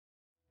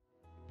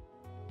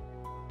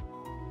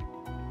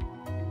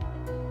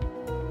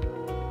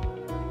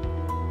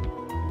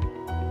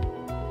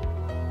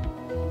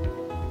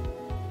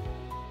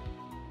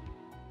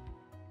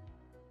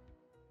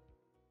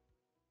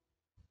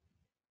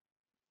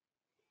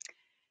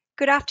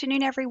Good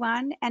afternoon,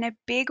 everyone, and a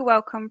big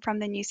welcome from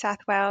the New South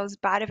Wales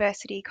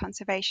Biodiversity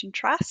Conservation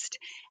Trust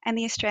and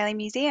the Australian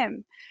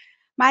Museum.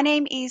 My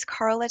name is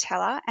Coral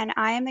Latella, and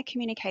I am the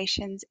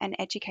Communications and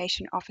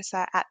Education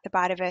Officer at the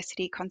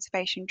Biodiversity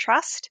Conservation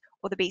Trust,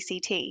 or the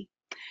BCT.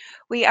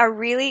 We are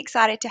really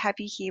excited to have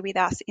you here with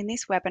us in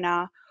this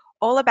webinar,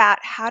 all about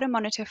how to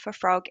monitor for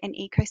frog and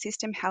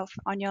ecosystem health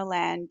on your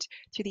land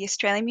through the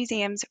Australian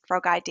Museum's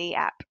FrogID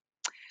app.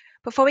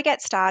 Before we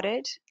get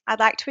started,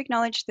 I'd like to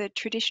acknowledge the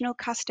traditional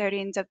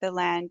custodians of the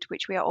land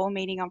which we are all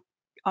meeting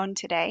on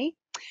today,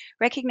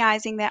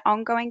 recognising their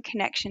ongoing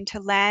connection to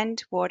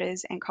land,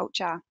 waters and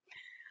culture.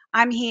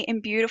 I'm here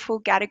in beautiful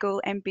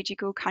Gadigal and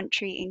Bidjigal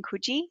country in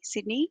Coogee,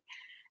 Sydney,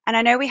 and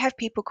I know we have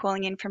people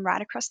calling in from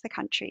right across the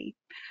country.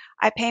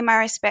 I pay my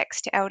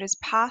respects to elders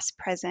past,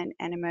 present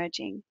and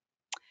emerging.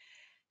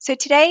 So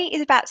today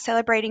is about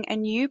celebrating a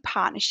new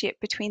partnership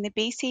between the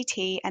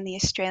BCT and the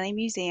Australian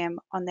Museum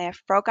on their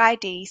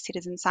FrogID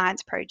citizen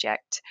science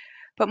project,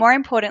 but more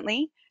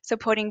importantly,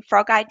 supporting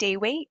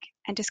FrogID Week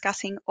and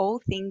discussing all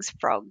things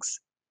frogs.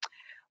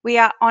 We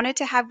are honoured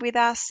to have with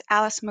us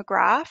Alice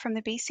McGrath from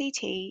the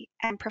BCT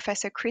and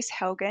Professor Chris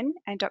Helgen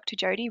and Dr.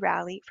 Jodi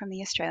Rowley from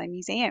the Australian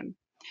Museum.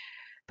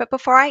 But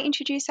before I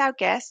introduce our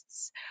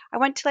guests, I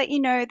want to let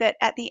you know that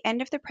at the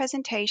end of the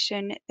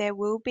presentation, there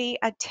will be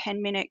a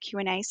 10-minute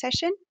Q&A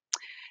session.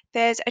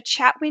 There's a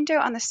chat window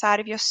on the side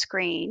of your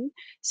screen,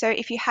 so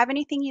if you have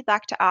anything you'd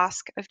like to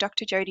ask of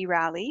Dr. Jodi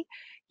Rowley,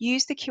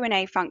 use the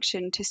Q&A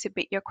function to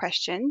submit your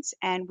questions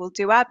and we'll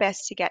do our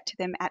best to get to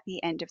them at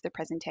the end of the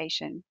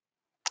presentation.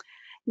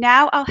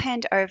 Now I'll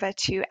hand over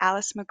to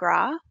Alice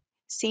McGrath,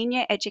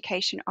 Senior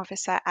Education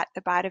Officer at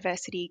the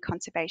Biodiversity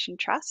Conservation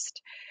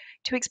Trust,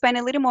 to explain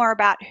a little more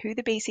about who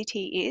the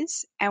BCT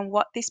is and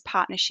what this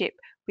partnership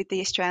with the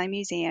Australian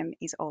Museum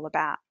is all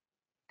about.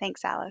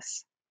 Thanks,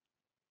 Alice.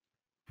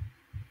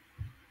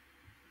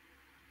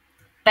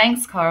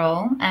 Thanks,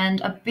 Coral, and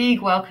a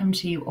big welcome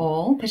to you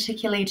all,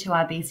 particularly to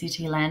our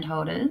BCT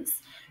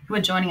landholders who are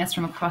joining us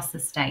from across the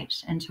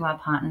state and to our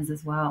partners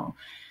as well.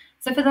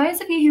 So for those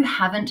of you who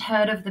haven't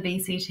heard of the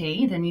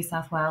BCT, the New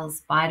South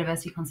Wales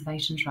Biodiversity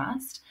Conservation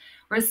Trust,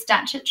 we're a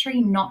statutory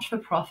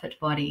not-for-profit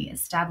body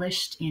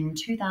established in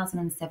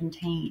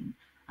 2017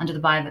 under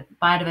the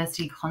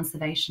Biodiversity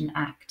Conservation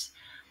Act.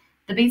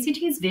 The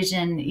BCT's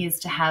vision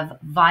is to have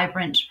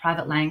vibrant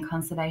private land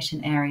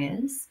conservation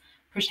areas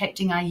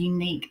protecting our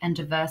unique and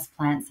diverse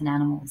plants and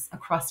animals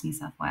across New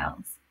South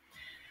Wales.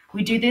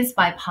 We do this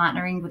by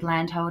partnering with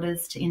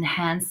landholders to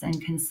enhance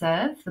and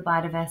conserve the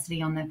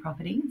biodiversity on their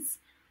properties.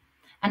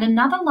 And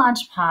another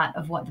large part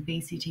of what the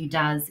BCT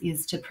does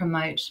is to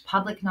promote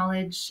public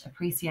knowledge,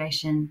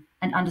 appreciation,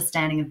 and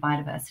understanding of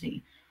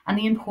biodiversity and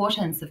the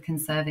importance of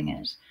conserving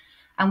it.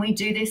 And we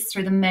do this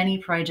through the many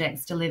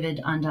projects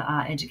delivered under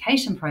our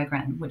education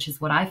program, which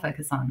is what I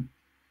focus on.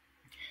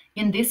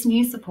 In this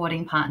new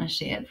supporting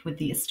partnership with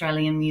the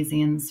Australian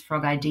Museum's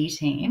FrogID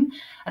team,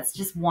 that's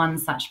just one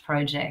such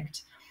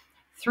project.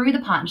 Through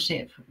the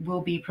partnership,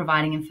 we'll be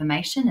providing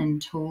information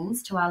and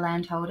tools to our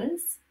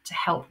landholders to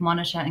help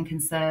monitor and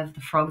conserve the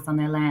frogs on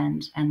their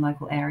land and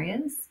local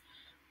areas.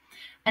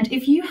 And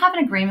if you have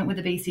an agreement with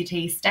the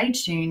BCT, stay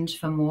tuned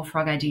for more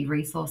FrogID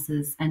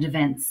resources and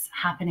events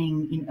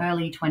happening in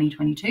early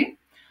 2022,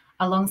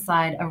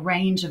 alongside a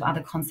range of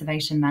other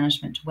conservation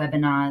management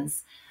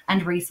webinars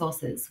and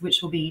resources,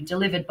 which will be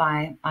delivered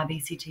by our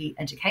BCT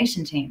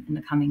education team in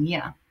the coming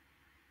year.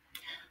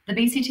 The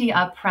BCT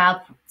are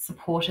proud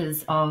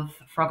supporters of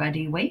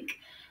FrogID Week,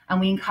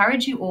 and we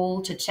encourage you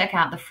all to check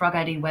out the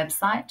FrogID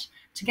website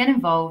to get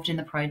involved in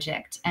the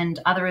project and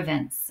other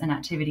events and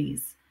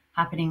activities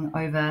happening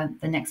over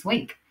the next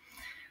week.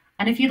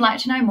 And if you'd like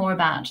to know more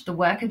about the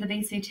work of the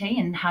BCT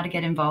and how to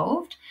get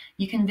involved,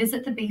 you can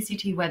visit the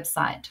BCT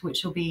website,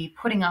 which we'll be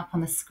putting up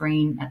on the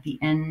screen at the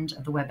end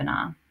of the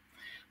webinar.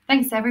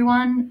 Thanks,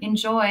 everyone.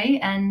 Enjoy,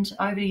 and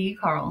over to you,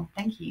 Coral.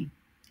 Thank you.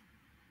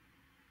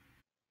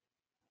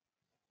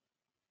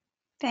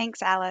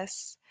 Thanks,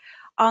 Alice.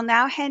 I'll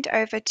now hand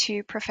over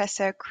to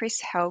Professor Chris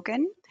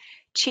Helgen,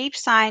 Chief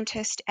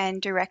Scientist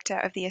and Director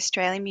of the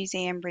Australian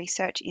Museum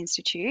Research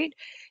Institute,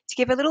 to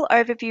give a little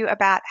overview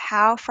about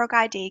how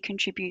FrogID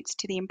contributes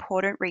to the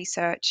important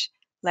research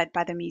led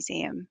by the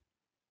museum.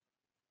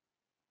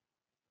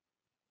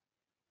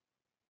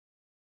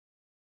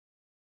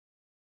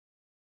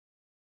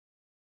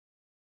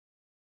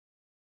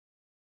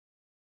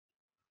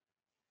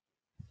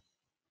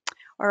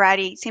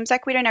 Alrighty, seems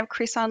like we don't have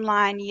Chris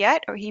online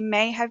yet, or he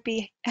may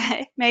be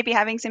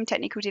having some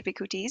technical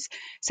difficulties.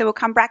 So we'll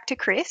come back to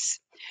Chris.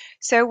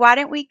 So why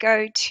don't we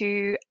go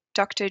to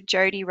Dr.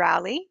 Jodi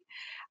Rowley.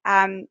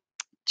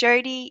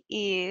 Jodi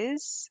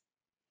is,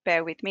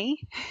 bear with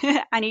me,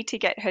 I need to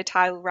get her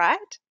title right.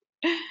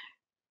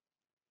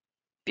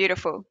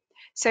 Beautiful.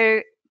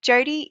 So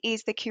Jodi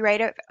is the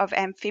Curator of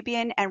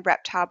Amphibian and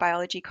Reptile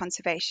Biology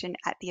Conservation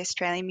at the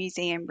Australian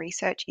Museum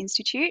Research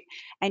Institute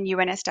and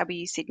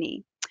UNSW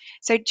Sydney.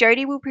 So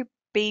Jodi will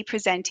be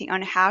presenting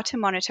on how to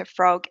monitor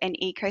frog and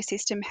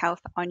ecosystem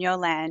health on your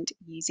land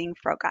using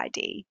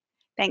FrogID.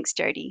 Thanks,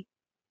 Jodi.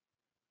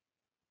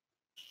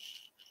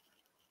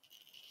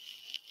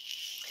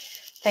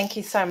 Thank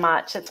you so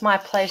much. It's my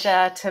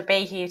pleasure to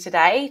be here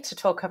today to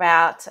talk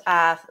about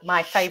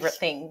my favourite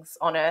things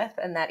on Earth,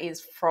 and that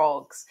is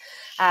frogs.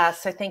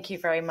 So thank you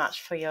very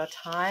much for your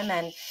time,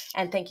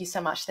 and thank you so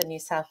much to the New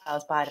South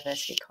Wales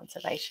Biodiversity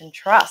Conservation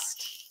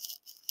Trust.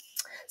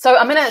 So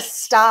I'm going to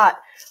start,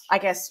 I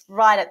guess,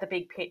 right at the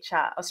big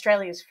picture,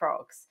 Australia's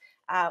frogs.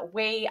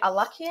 We are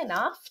lucky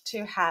enough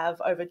to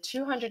have over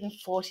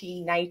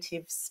 240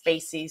 native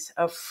species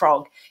of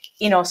frog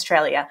in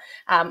Australia,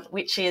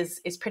 which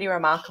is pretty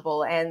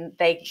remarkable. And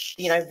they,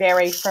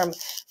 vary from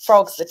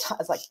frogs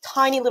as like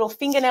tiny little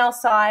fingernail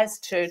size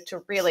to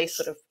really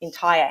sort of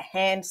entire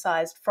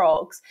hand-sized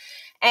frogs.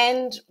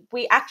 And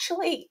we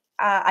actually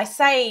I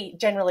say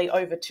generally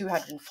over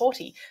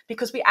 240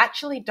 because we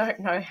actually don't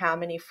know how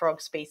many frog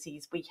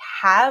species we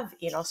have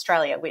in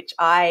Australia, which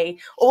I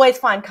always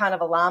find kind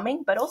of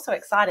alarming, but also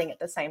exciting at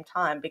the same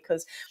time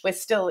because we're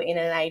still in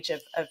an age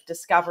of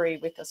discovery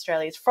with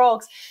Australia's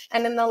frogs.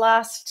 And in the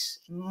last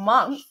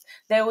month,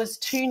 there was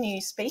 2 new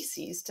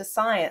species to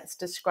science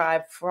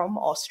described from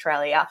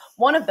Australia,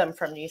 one of them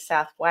from New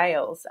South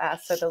Wales.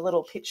 So the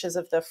little pictures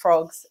of the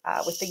frogs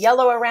with the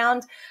yellow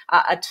around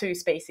are 2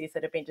 species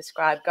that have been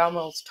described.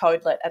 Gummel's toadlet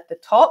at the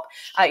top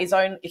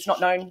it's not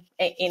known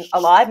in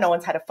alive. No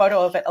one's had a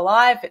photo of it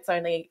alive. It's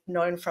only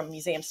known from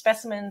museum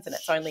specimens, and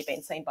it's only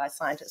been seen by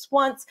scientists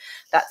once.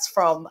 That's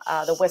from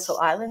the Wessel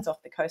Islands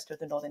off the coast of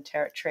the Northern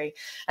Territory.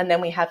 And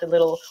then we have the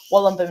little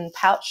Wollomboon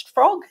pouched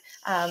frog,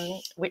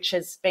 which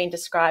has been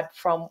described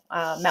from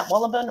Mount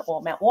Wollomboon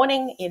or Mount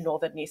Warning in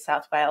northern New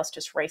South Wales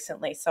just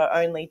recently, so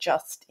only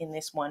just in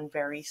this one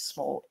very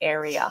small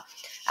area.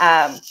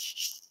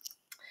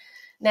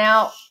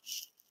 Now,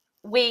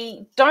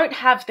 we don't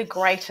have the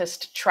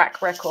greatest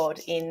track record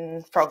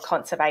in frog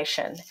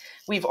conservation.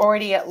 We've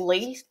already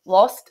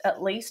lost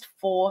at least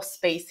 4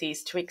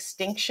 species to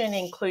extinction,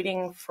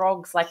 including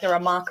frogs like the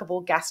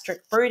remarkable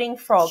gastric brooding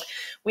frog,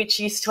 which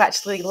used to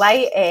actually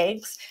lay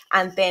eggs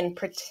and then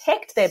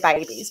protect their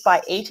babies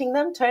by eating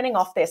them, turning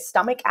off their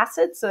stomach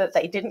acid so that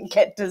they didn't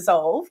get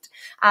dissolved.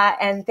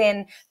 And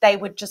then they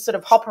would just sort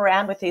of hop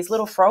around with these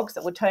little frogs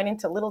that would turn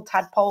into little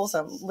tadpoles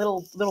and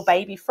little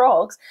baby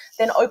frogs,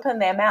 then open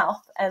their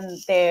mouth and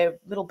their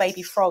little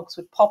baby frogs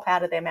would pop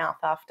out of their mouth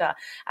after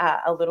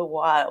a little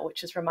while,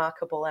 which is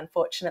remarkable.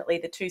 Unfortunately,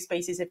 the 2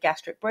 species of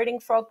gastric brooding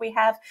frog we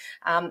have,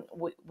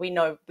 we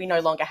no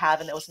longer have,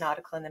 and there was an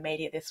article in the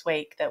media this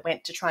week that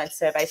went to try and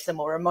survey some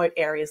more remote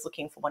areas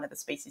looking for one of the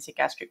species of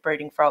gastric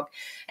brooding frog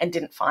and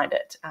didn't find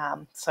it.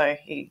 So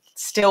it's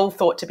still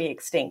thought to be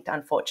extinct,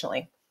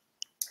 unfortunately.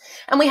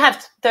 And we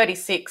have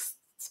 36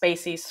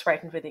 species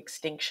threatened with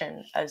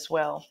extinction as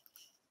well.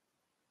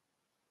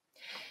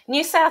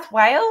 New South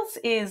Wales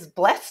is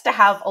blessed to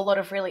have a lot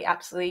of really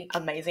absolutely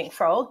amazing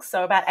frogs,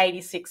 so about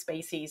 86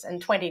 species, and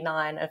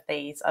 29 of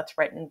these are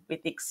threatened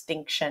with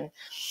extinction.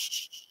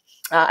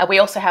 We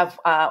also have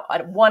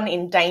one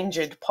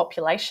endangered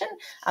population,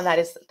 and that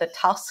is the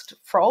tusked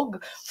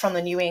frog from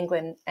the New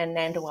England and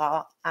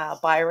Nandawar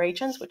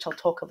bioregions, which I'll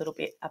talk a little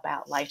bit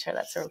about later.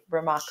 That's a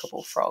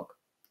remarkable frog.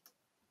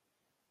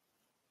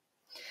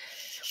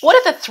 What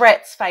are the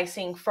threats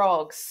facing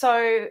frogs?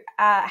 So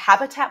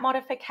habitat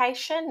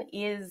modification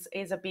is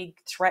a big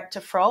threat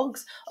to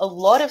frogs. A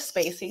lot of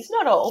species,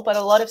 not all, but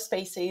a lot of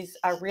species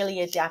are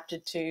really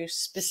adapted to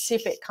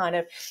specific kind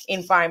of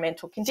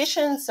environmental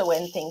conditions. So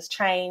when things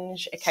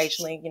change,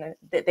 occasionally,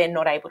 they're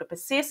not able to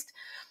persist.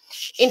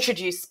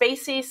 Introduced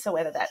species, so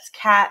whether that's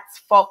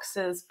cats,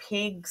 foxes,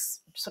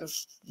 pigs, sort of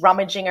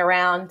rummaging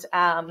around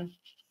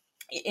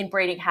in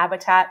breeding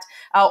habitat,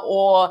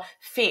 or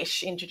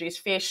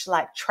introduced fish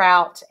like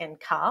trout and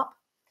carp.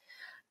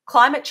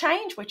 Climate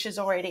change, which is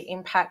already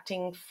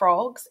impacting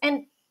frogs,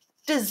 and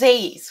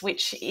disease,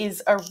 which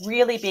is a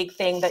really big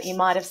thing that you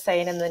might have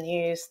seen in the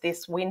news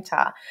this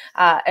winter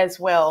as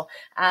well.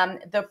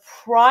 The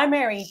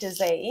primary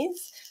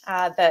disease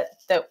that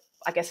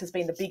I guess has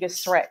been the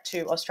biggest threat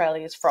to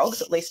Australia's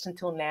frogs, at least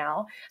until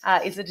now,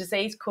 is a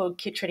disease called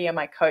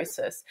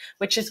chytridiomycosis,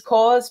 which is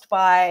caused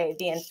by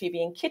the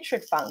amphibian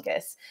chytrid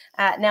fungus.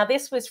 Now,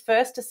 this was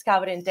first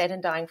discovered in dead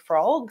and dying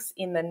frogs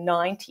in the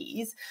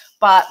 90s,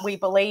 but we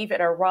believe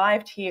it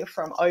arrived here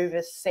from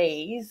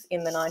overseas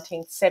in the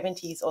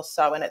 1970s or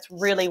so, and it's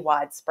really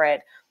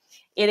widespread.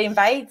 It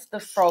invades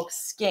the frog's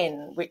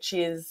skin, which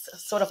is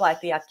sort of like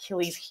the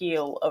Achilles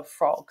heel of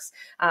frogs.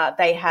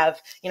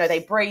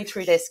 They breathe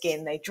through their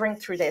skin, they drink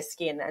through their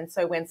skin. And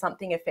so when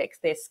something affects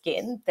their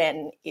skin,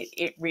 then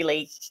it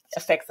really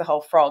affects the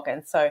whole frog.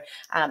 And so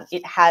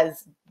it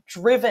has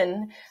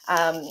driven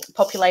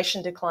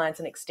population declines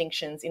and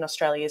extinctions in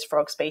Australia's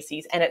frog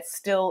species. And it's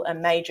still a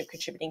major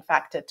contributing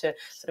factor to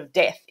sort of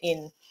death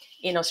in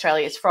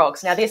Australia's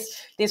frogs. Now, this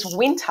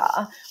winter,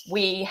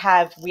 we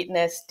have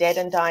witnessed dead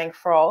and dying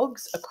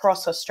frogs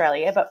across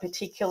Australia, but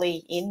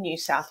particularly in New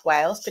South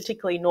Wales,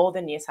 particularly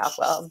northern New South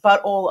Wales,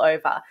 but all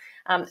over.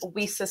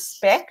 We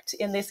suspect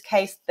in this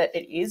case that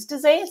it is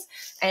disease,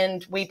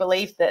 and we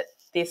believe that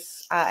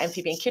this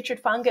amphibian chytrid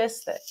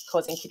fungus that's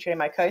causing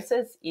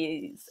chytridiomycosis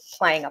is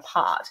playing a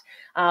part.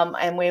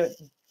 And we're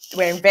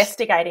we're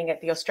investigating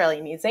at the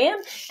Australian Museum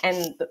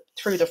and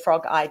through the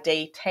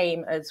FrogID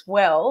team as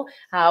well,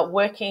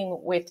 working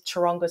with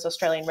Taronga's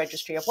Australian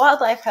Registry of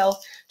Wildlife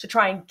Health to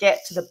try and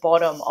get to the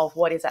bottom of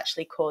what is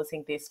actually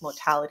causing this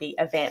mortality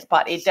event.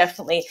 But it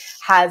definitely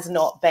has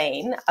not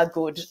been a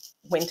good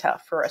winter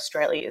for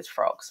Australia's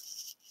frogs.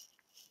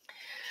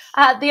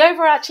 The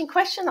overarching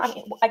question,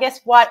 I guess,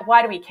 why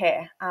do we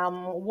care?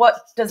 What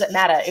does it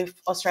matter if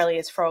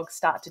Australia's frogs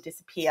start to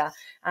disappear,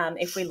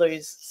 if we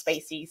lose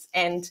species?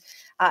 And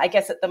I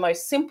guess at the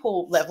most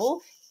simple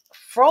level,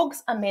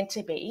 frogs are meant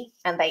to be,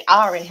 and they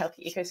are in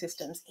healthy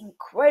ecosystems,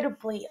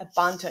 incredibly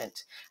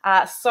abundant.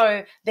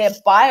 So their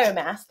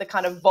biomass, the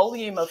kind of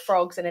volume of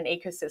frogs in an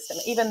ecosystem,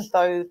 even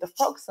though the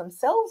frogs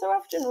themselves are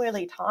often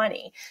really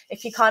tiny,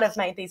 if you kind of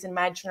made these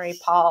imaginary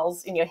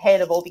piles in your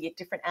head of all the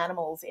different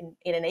animals in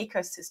an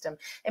ecosystem,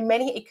 in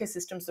many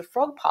ecosystems, the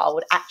frog pile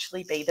would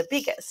actually be the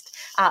biggest,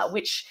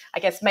 which I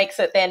guess makes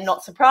it then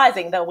not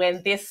surprising that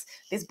when this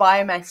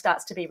biomass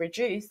starts to be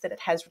reduced, that it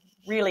has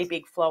really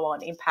big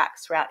flow-on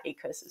impacts throughout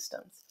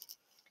ecosystems.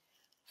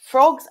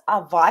 Frogs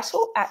are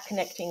vital at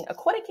connecting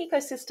aquatic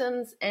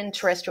ecosystems and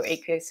terrestrial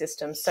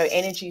ecosystems, so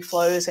energy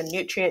flows and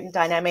nutrient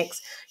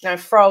dynamics.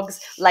 Frogs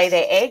lay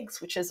their eggs,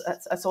 which is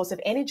a source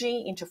of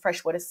energy, into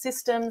freshwater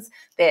systems.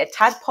 They're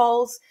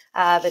tadpoles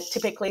that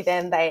typically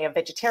then they are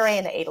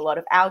vegetarian, they eat a lot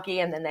of algae,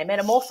 and then they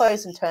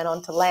metamorphose and turn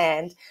onto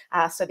land.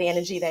 So the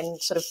energy then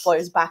sort of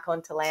flows back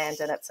onto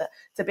land, and it's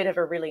a bit of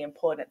a really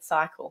important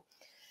cycle.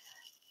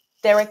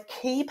 They're a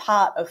key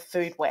part of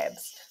food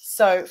webs.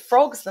 So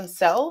frogs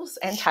themselves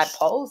and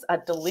tadpoles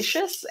are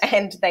delicious,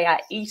 and they are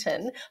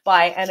eaten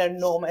by an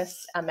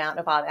enormous amount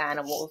of other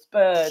animals,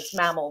 birds,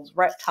 mammals,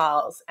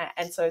 reptiles,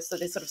 and so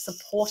they're sort of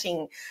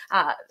supporting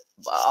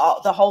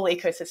the whole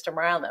ecosystem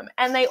around them.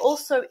 And they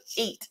also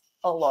eat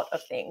a lot of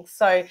things.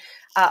 So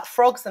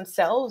frogs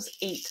themselves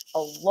eat a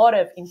lot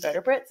of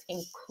invertebrates,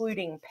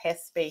 including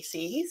pest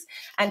species,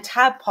 and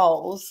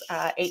tadpoles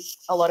eat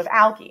a lot of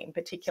algae in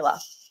particular.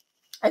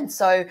 And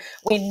so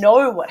we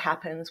know what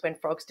happens when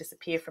frogs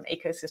disappear from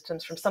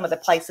ecosystems from some of the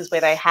places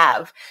where they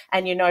have.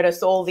 And you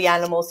notice all the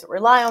animals that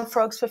rely on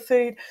frogs for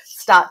food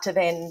start to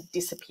then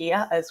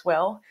disappear as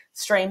well.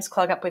 Streams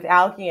clog up with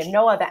algae, and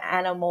no other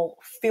animal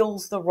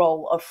fills the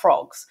role of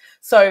frogs.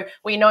 So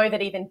we know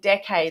that even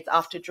decades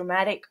after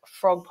dramatic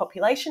frog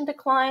population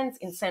declines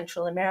in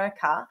Central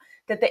America,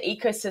 that the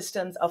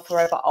ecosystems are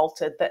forever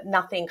altered, that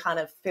nothing kind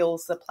of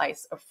fills the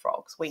place of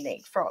frogs. We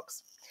need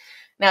frogs.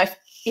 Now,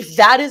 if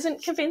that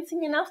isn't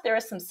convincing enough, there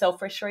are some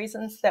selfish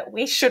reasons that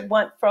we should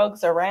want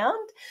frogs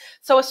around.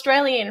 So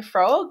Australian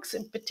frogs,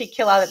 in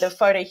particular, the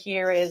photo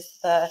here is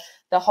the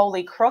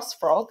Holy Cross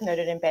frog,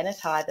 noted in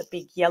Benetai, the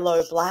big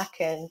yellow, black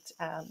and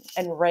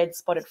red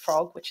spotted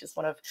frog, which is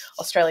one of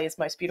Australia's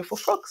most beautiful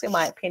frogs, in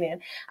my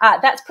opinion.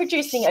 That's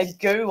producing a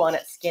goo on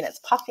its skin. It's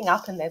puffing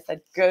up and there's a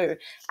goo.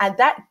 And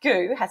that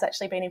goo has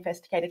actually been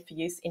investigated for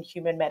use in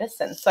human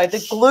medicine. So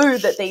the glue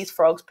that these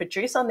frogs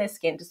produce on their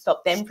skin to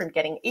stop them from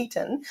getting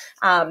eaten,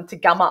 to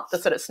gum up the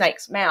sort of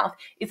snake's mouth,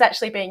 is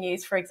actually being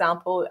used, for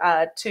example,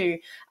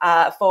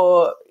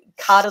 for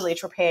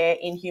cartilage repair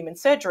in human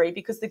surgery,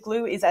 because the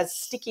glue is as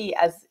sticky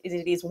as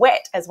it is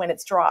wet as when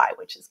it's dry,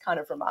 which is kind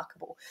of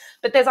remarkable.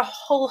 But there's a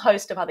whole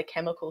host of other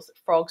chemicals that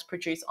frogs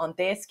produce on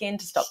their skin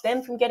to stop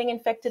them from getting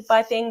infected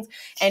by things: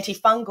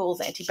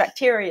 antifungals,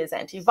 antibacterials,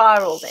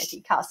 antivirals,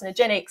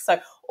 anti-carcinogenics, so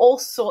all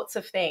sorts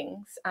of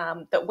things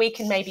that we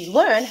can maybe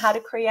learn how to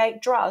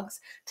create drugs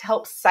to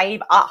help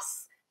save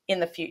us in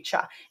the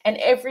future. And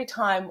every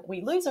time we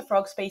lose a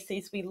frog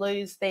species, we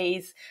lose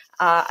these,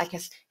 I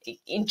guess,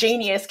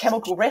 ingenious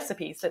chemical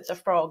recipes that the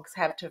frogs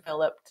have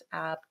developed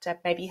to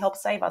maybe help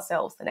save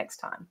ourselves the next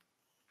time.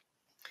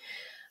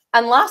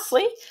 And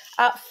lastly,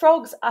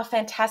 frogs are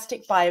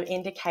fantastic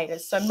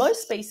bioindicators. So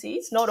most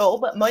species, not all,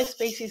 but most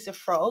species of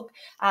frog,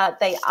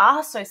 they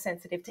are so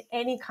sensitive to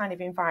any kind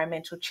of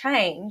environmental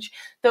change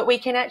that we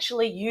can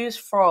actually use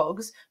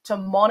frogs to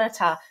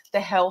monitor the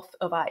health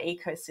of our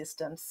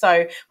ecosystem.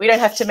 So we don't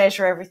have to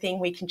measure everything.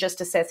 We can just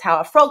assess how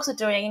our frogs are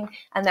doing,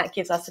 and that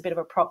gives us a bit of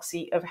a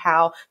proxy of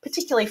how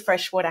particularly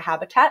freshwater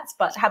habitats,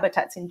 but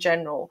habitats in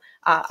general,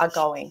 are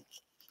going.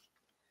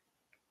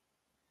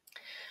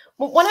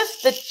 Well, one of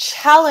the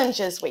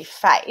challenges we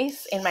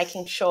face in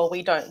making sure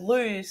we don't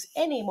lose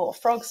any more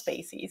frog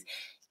species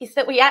is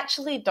that we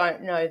actually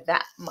don't know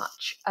that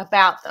much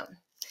about them.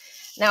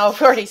 Now,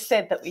 I've already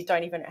said that we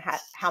don't even know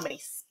how many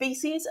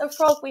species of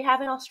frog we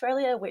have in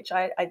Australia, which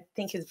I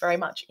think is very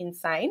much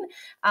insane.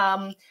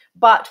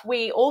 But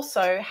we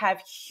also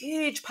have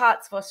huge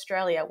parts of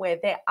Australia where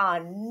there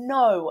are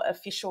no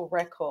official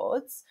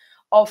records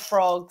of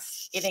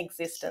frogs in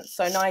existence,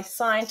 so no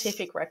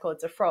scientific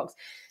records of frogs.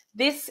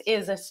 This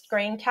is a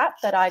screen cap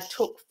that I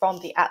took from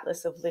the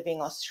Atlas of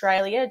Living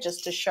Australia,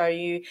 just to show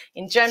you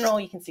in general.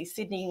 You can see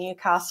Sydney,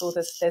 Newcastle,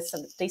 there's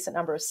some decent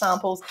number of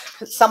samples.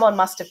 Someone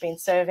must have been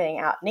surveying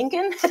out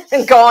Ninkin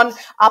and gone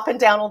up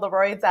and down all the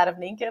roads out of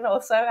Ninkin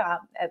also.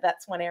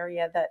 That's one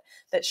area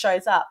that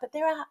shows up. But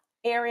there are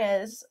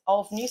areas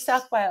of New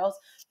South Wales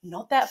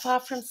not that far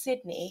from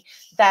Sydney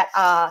that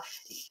are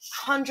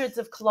hundreds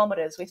of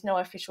kilometres with no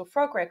official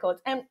frog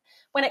records. And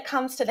when it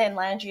comes to then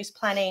land use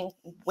planning,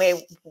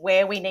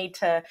 where we need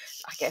to,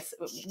 I guess,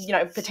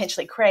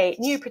 potentially create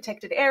new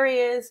protected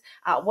areas,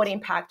 what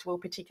impact will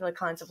particular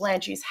kinds of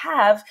land use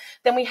have,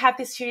 then we have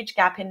this huge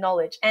gap in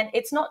knowledge. And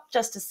it's not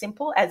just as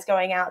simple as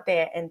going out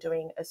there and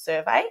doing a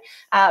survey,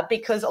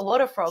 because a lot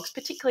of frogs,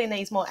 particularly in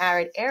these more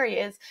arid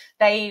areas,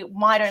 they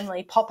might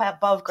only pop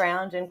above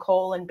ground and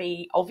call and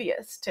be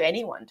obvious to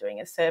anyone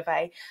doing a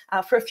survey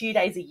for a few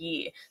days a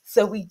year.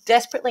 So we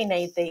desperately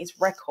need these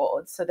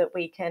records so that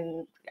we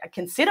can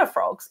consider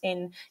frogs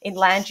in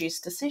land use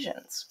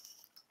decisions.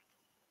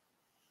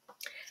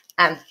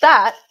 And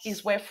that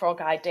is where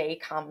FrogID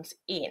comes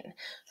in.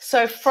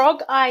 So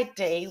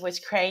FrogID was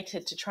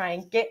created to try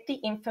and get the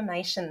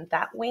information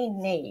that we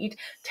need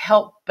to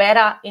help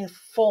better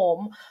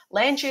inform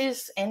land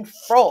use and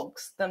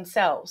frogs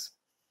themselves.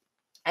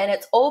 And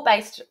it's all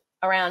based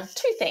around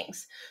two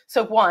things.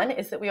 So one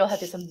is that we all have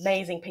this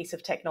amazing piece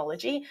of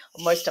technology,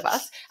 or most of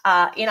us,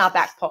 in our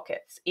back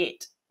pockets.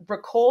 It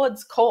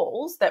records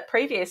calls that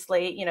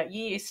previously,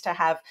 you used to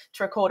have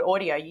to record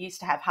audio. You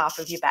used to have half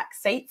of your back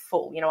seat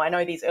full. I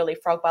know these early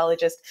frog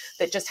biologists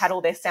that just had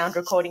all their sound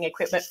recording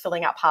equipment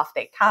filling up half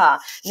their car.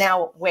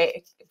 Now we're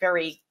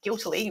very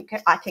guiltily,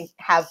 I can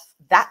have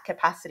that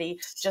capacity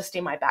just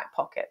in my back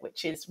pocket,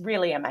 which is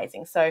really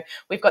amazing. So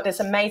we've got this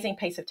amazing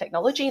piece of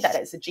technology that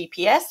is a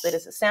GPS, that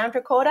is a sound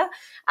recorder,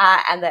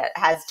 and that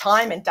has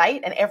time and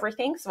date and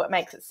everything. So it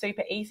makes it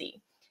super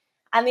easy.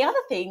 And the other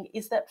thing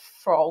is that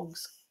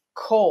frogs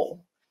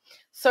call.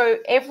 So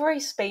every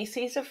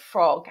species of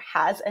frog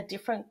has a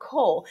different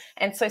call.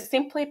 And so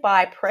simply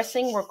by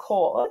pressing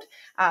record,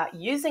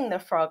 using the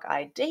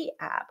FrogID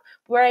app,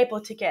 we're able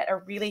to get a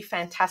really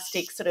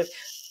fantastic sort of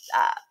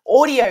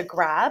audio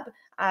grab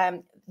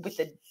with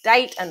the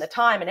date and the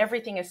time and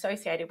everything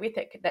associated with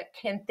it that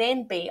can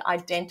then be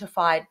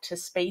identified to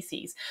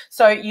species.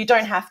 So you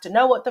don't have to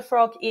know what the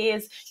frog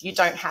is, you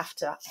don't have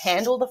to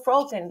handle the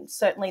frog, and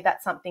certainly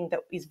that's something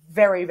that is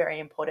very, very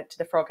important to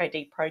the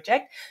FrogID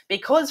project,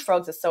 because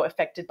frogs are so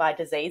affected by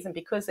disease and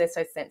because they're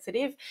so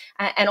sensitive,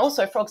 and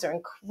also frogs are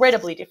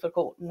incredibly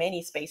difficult,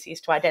 many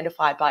species, to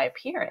identify by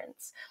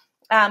appearance.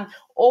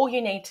 All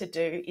you need to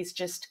do is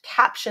just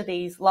capture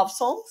these love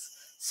songs.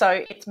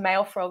 So it's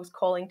male frogs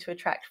calling to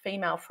attract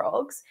female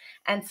frogs,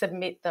 and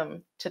submit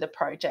them to the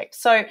project.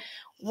 So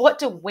what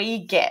do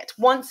we get?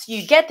 Once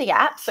you get the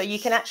app, so you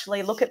can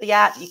actually look at the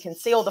app, you can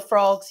see all the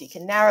frogs, you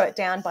can narrow it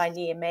down by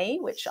near me,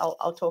 which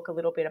I'll talk a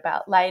little bit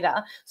about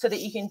later, so that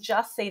you can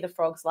just see the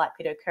frogs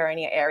likely to occur in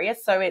your area.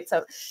 So it's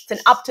an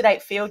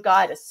up-to-date field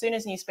guide. As soon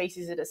as new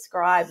species are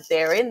described,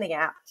 they're in the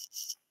app.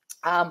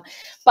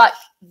 But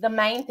the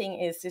main thing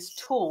is this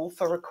tool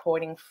for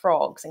recording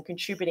frogs and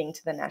contributing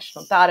to the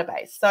national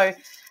database. So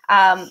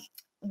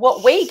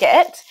what we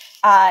get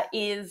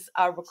is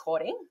a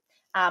recording.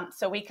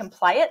 So we can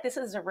play it. This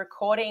is a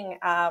recording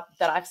that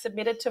I've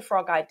submitted to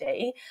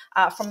FrogID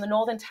from the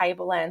Northern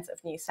Tablelands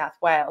of New South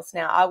Wales.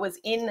 Now, I was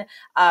in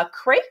a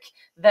creek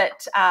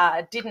that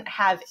didn't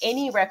have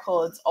any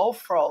records of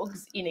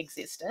frogs in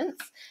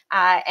existence,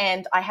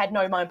 and I had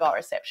no mobile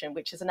reception,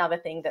 which is another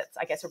thing that's,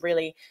 I guess, a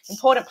really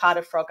important part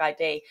of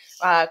FrogID.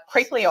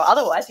 Creepily or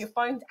otherwise, your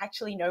phones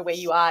actually know where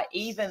you are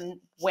even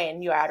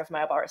when you're out of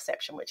mobile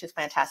reception, which is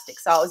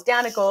fantastic. So I was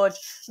down a gorge,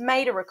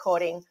 made a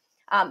recording.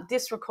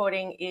 This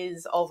recording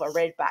is of a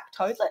red-backed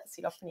toadlet,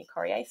 Pseudophony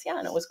coriacea,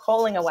 and it was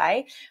calling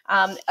away.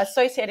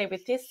 Associated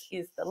with this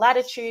is the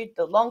latitude,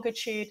 the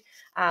longitude,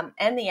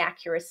 and the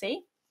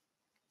accuracy.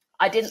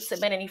 I didn't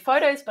submit any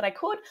photos, but I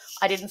could.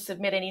 I didn't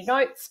submit any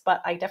notes,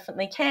 but I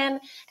definitely can.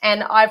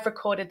 And I've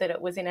recorded that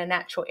it was in a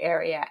natural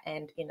area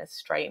and in a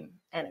stream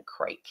and a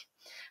creek.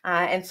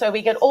 And so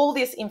we get all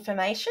this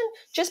information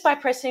just by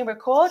pressing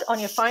record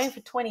on your phone for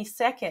 20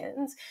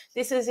 seconds.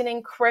 This is an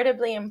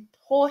incredibly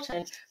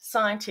important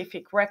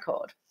scientific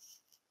record.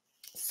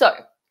 So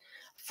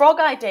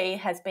FrogID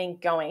has been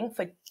going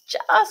for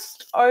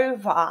just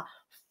over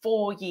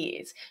 4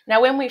 years.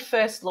 Now, when we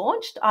first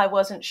launched, I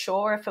wasn't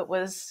sure if it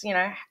was,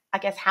 I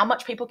guess, how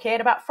much people cared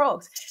about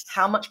frogs,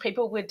 how much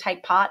people would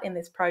take part in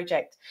this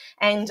project.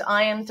 And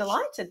I am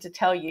delighted to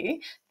tell you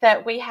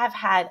that we have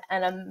had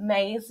an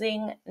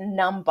amazing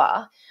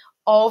number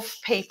of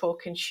people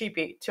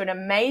contribute to an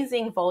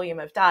amazing volume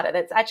of data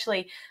that's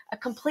actually a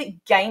complete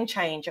game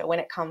changer when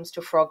it comes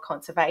to frog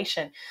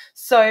conservation.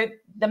 So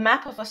the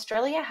map of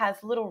Australia has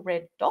little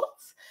red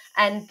dots,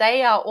 and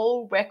they are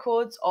all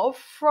records of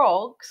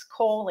frogs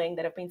calling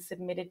that have been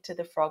submitted to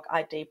the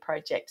FrogID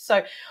project.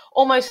 So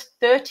almost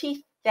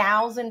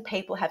 30,000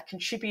 people have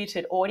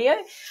contributed audio.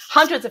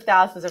 Hundreds of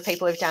thousands of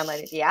people have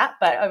downloaded the app,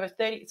 but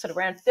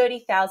around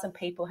 30,000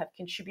 people have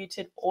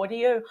contributed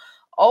audio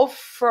of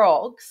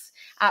frogs,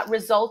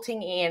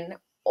 resulting in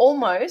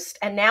almost,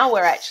 and now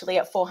we're actually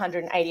at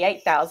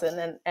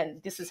 488,000,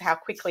 and this is how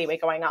quickly we're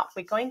going up.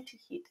 We're going to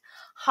hit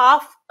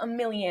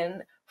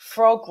 500,000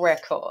 frog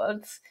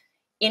records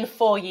in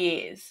 4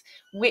 years,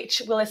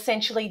 which will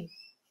essentially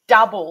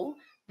double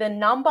the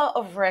number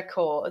of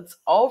records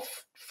of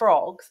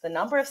frogs, the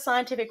number of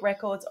scientific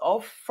records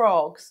of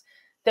frogs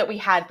that we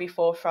had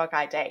before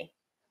FrogID.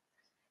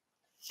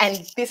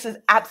 And this is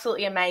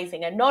absolutely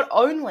amazing. And not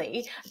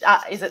only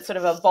is it sort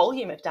of a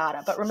volume of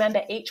data, but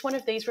remember, each one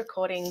of these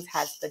recordings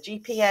has the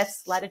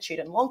GPS latitude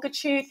and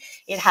longitude,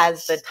 it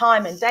has the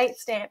time and date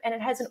stamp, and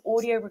it has an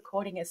audio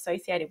recording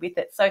associated with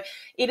it. So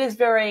it is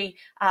very,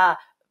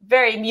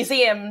 very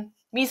museum-y.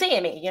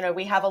 You know,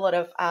 we have a lot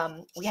of,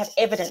 we have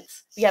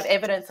evidence. We have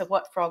evidence of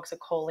what frogs are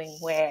calling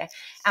where.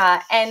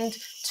 And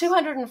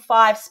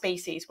 205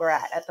 species we're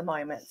at the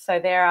moment. So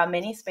there are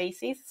many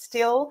species,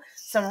 still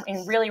some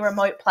in really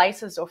remote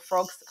places, or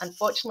frogs,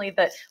 unfortunately,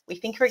 that we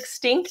think are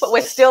extinct, but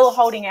we're still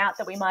holding out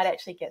that we might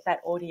actually get that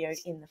audio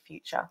in the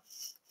future.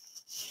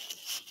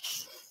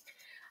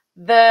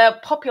 The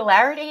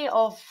popularity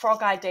of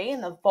FrogID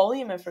and the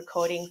volume of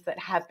recordings that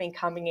have been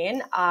coming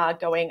in are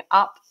going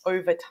up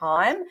over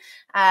time.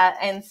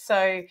 And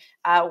so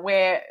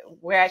we're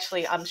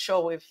actually, I'm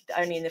sure we've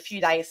only in a few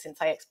days since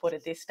I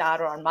exported this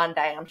data on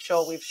Monday, I'm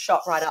sure we've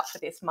shot right up for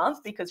this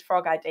month because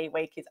FrogID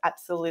week is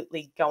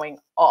absolutely going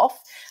off.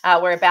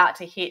 We're about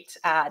to hit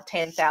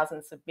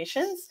 10,000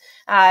 submissions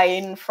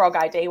in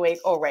FrogID week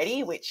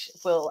already, which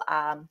will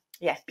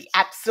be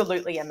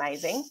absolutely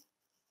amazing.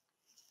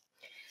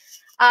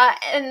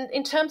 And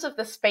in terms of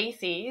the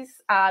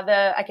species,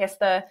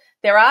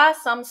 there are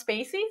some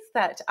species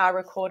that are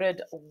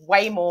recorded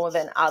way more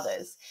than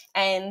others.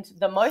 And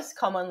the most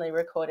commonly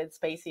recorded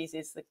species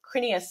is the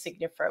Crineus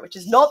signifera, which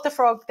is not the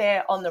frog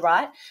there on the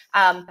right.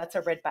 That's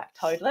a redback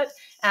toadlet.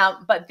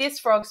 But this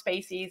frog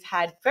species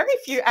had very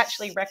few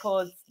actually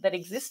records that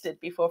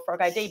existed before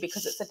FrogID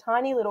because it's a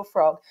tiny little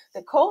frog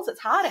that calls its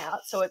heart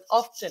out. So it's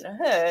often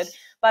heard,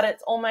 but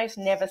it's almost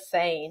never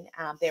seen.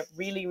 They're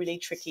really, really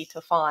tricky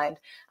to find.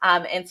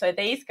 And so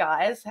these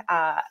guys,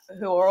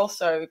 who are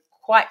also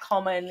quite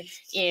common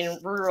in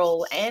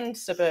rural and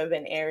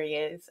suburban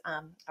areas,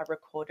 are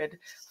recorded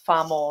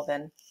far more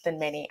than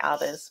many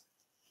others.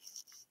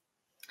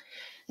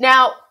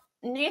 Now,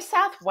 New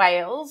South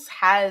Wales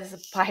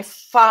has by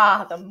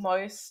far the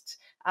most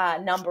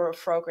number of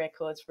frog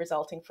records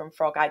resulting from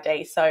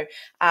FrogID. So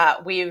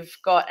we've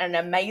got an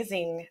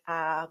amazing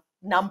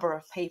number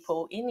of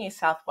people in New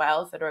South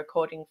Wales that are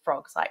recording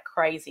frogs like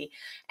crazy.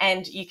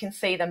 And you can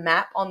see the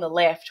map on the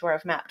left where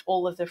I've mapped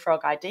all of the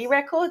FrogID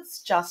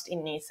records just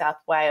in New South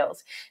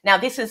Wales. Now,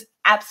 this is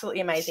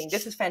absolutely amazing.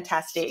 This is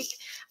fantastic.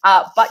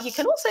 But you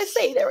can also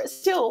see there are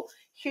still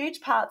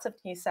huge parts of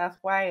New South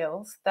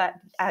Wales that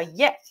are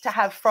yet to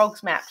have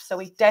frogs mapped. So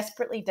we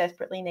desperately,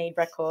 desperately need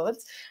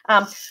records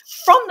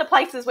from the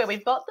places where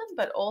we've got them,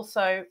 but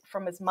also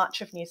from as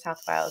much of New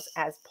South Wales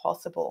as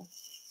possible.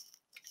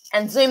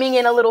 And zooming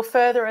in a little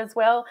further as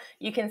well,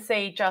 you can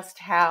see just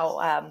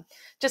how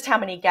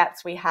many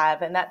gaps we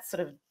have, and that's sort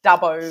of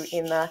Dubbo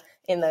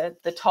in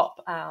the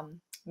top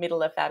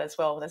middle of that as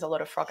well. There's a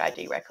lot of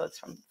FrogID records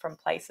from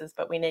places,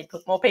 but we need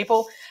more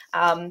people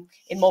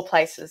in more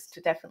places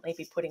to definitely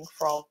be putting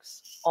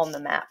frogs on the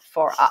map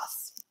for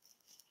us.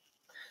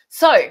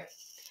 So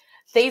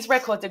these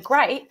records are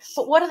great,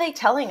 but what are they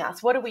telling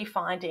us? What are we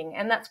finding?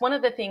 And that's one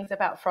of the things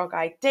about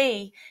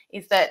FrogID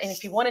is that, and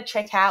if you want to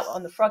check out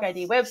on the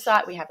FrogID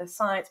website, we have a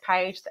science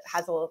page that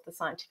has all of the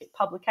scientific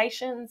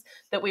publications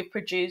that we've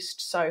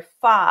produced so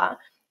far.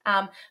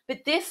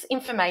 But this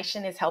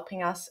information is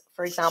helping us,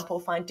 for example,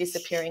 find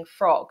disappearing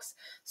frogs.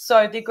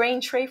 So the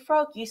green tree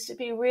frog used to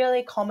be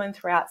really common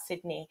throughout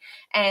Sydney.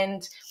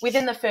 And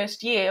within the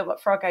first year,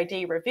 what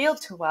FrogID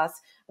revealed to us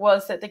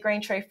was that the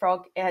green tree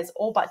frog has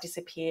all but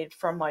disappeared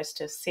from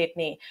most of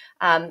Sydney.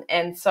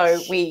 And so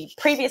we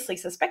previously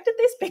suspected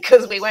this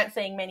because we weren't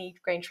seeing many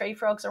green tree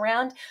frogs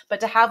around, but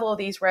to have all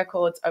these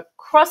records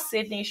across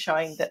Sydney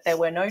showing that there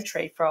were no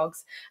tree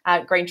frogs,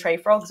 green tree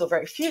frogs, or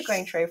very few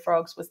green tree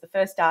frogs, was the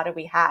first data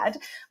we had,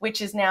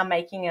 which is now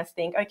making us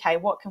think, okay,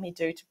 what can we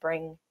do to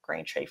bring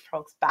green tree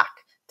frogs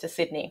back to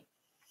Sydney?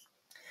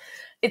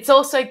 It's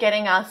also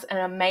getting us an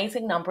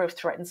amazing number of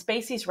threatened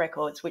species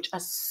records, which are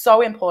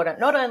so important,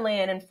 not only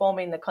in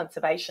informing the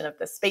conservation of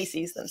the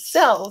species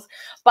themselves,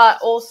 but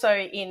also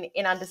in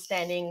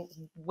understanding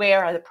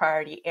where are the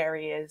priority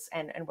areas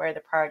and where are the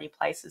priority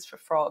places for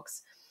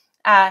frogs.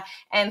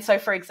 And so,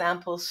 for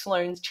example,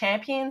 Sloane's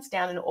champions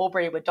down in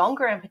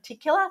Albury-Wodonga in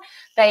particular,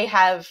 they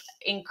have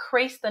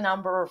increased the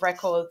number of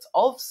records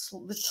of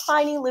the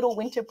tiny little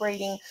winter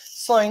breeding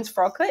Sloane's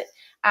froglet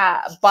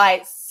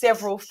by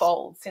several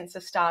fold since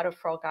the start of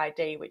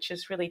FrogID, which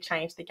has really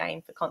changed the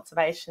game for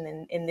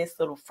conservation in this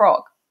little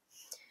frog.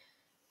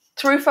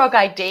 Through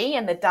FrogID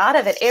and the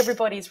data that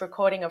everybody's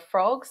recording of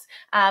frogs,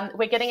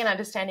 we're getting an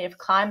understanding of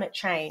climate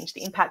change,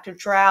 the impact of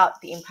drought,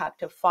 the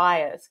impact of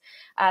fires.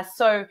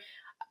 So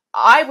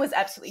I was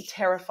absolutely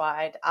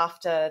terrified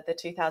after the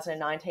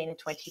 2019 and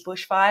 20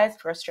 bushfires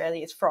for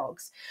Australia's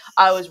frogs.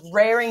 I was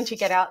raring to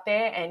get out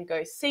there and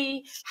go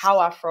see how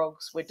our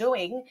frogs were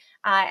doing.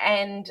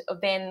 And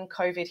then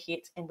COVID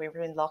hit and we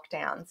were in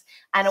lockdowns.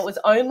 And it was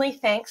only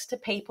thanks to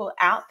people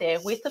out there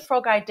with the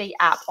FrogID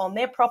app on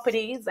their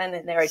properties and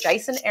in their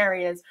adjacent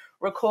areas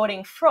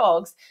recording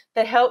frogs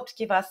that helped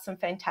give us some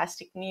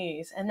fantastic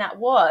news. And that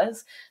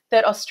was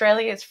that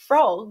Australia's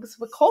frogs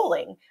were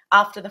calling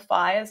after the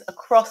fires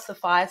across the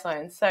fire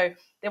zone. So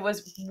there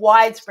was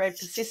widespread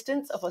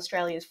persistence of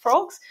Australia's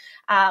frogs,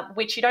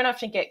 which you don't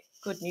often get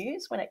good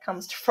news when it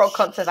comes to frog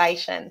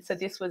conservation. So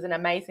this was an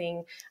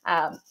amazing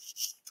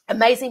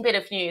bit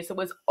of news. It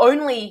was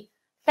only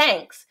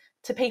thanks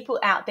to people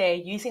out there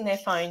using their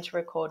phone to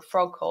record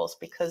frog calls,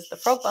 because the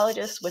frog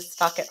biologists were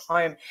stuck at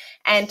home.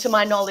 And to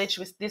my knowledge,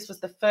 this was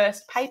the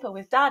first paper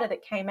with data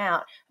that came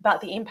out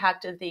about the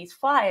impact of these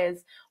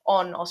fires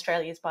on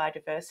Australia's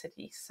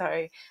biodiversity.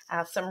 So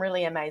some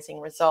really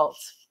amazing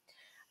results.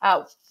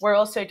 We're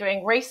also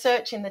doing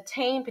research in the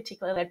team,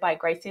 particularly led by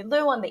Gracie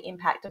Liu, on the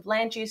impact of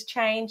land use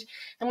change.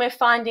 And we're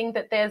finding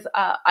that there's,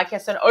 I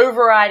guess, an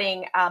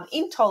overriding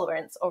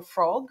intolerance of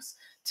frogs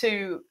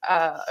to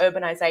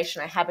urbanisation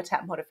or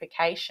habitat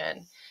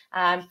modification.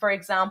 For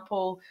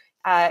example,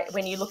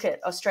 when you look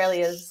at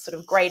Australia's sort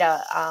of greater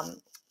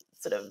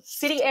sort of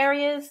city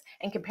areas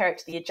and compare it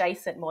to the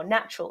adjacent, more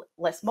natural,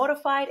 less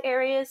modified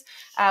areas,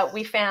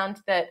 we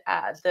found that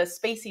the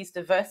species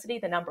diversity,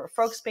 the number of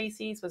frog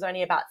species, was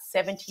only about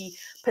 70%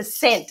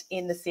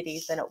 in the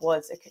cities than it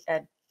was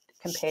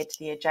compared to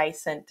the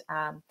adjacent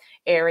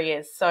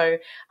areas. So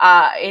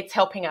it's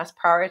helping us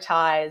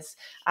prioritise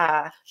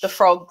the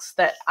frogs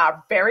that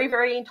are very,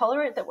 very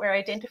intolerant that we're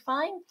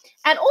identifying,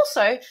 and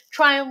also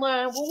try and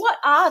learn, well, what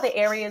are the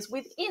areas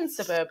within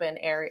suburban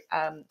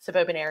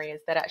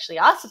areas that actually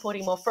are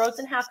supporting more frogs,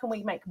 and how can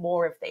we make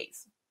more of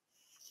these?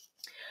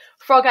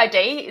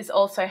 FrogID is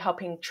also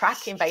helping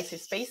track invasive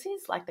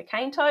species like the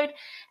cane toad,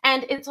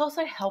 and it's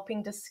also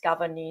helping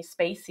discover new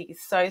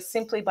species. So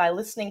simply by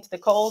listening to the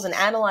calls and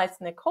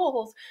analysing the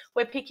calls,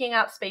 we're picking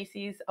up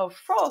species of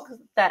frogs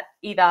that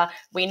either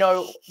we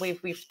know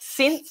we've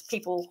since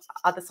people,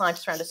 other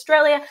scientists around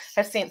Australia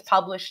have since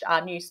published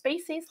new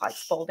species like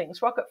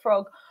Spalding's rocket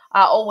frog,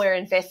 or we're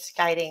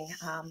investigating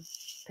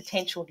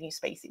potential new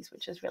species,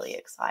 which is really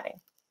exciting.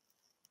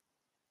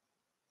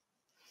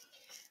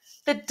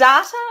 The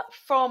data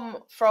from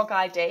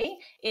FrogID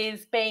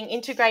is being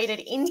integrated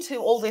into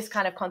all this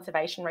kind of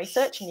conservation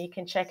research, and you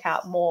can check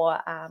out more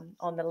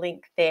on the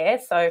link there.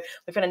 So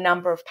we've got a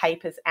number of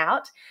papers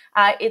out.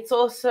 It's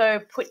also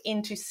put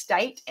into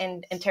state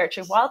and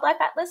territory wildlife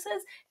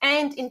atlases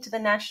and into the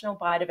National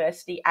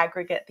Biodiversity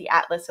Aggregate, the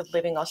Atlas of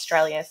Living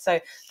Australia. So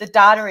the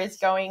data is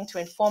going to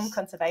inform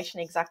conservation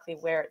exactly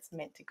where it's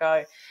meant to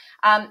go.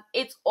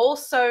 It's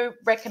also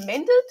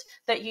recommended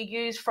that you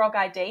use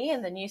FrogID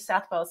in the New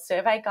South Wales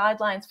Survey Guidelines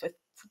for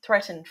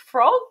threatened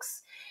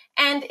frogs,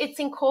 and it's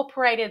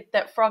incorporated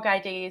that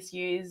FrogID is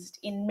used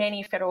in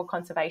many federal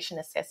conservation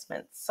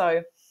assessments.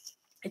 So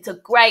it's a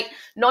great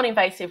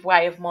non-invasive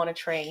way of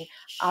monitoring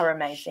our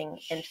amazing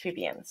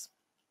amphibians.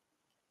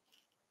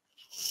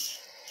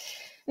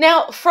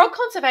 Now, frog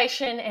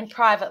conservation and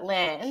private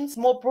lands,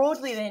 more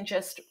broadly than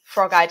just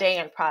FrogID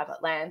and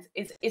private lands,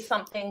 is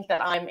something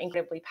that I'm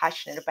incredibly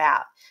passionate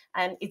about.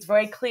 And it's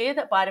very clear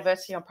that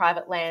biodiversity on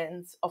private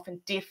lands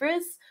often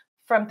differs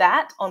from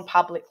that on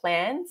public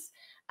lands.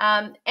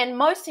 And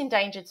most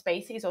endangered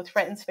species or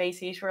threatened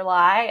species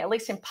rely, at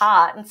least in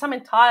part, and some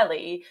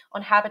entirely,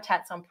 on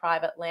habitats on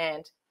private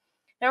land.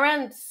 Now,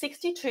 around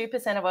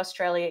 62% of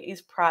Australia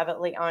is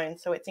privately owned,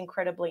 so it's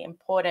incredibly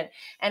important.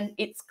 And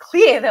it's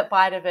clear that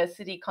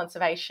biodiversity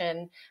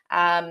conservation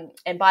and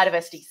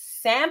biodiversity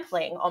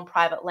sampling on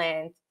private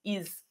land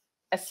is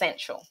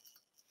essential.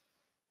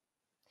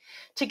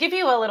 To give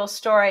you a little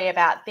story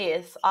about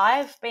this,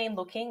 I've been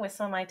looking with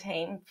some of my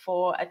team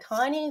for a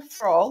tiny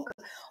frog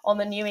on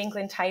the New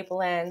England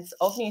tablelands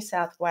of New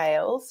South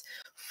Wales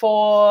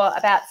for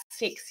about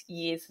 6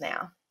 years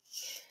now.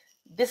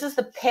 This is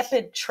the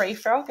peppered tree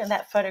frog, and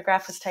that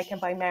photograph was taken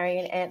by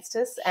Marion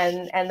Anstis,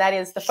 and that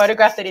is the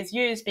photograph that is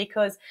used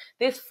because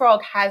this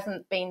frog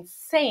hasn't been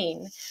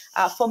seen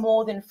for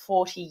more than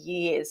 40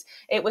 years.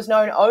 It was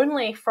known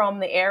only from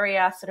the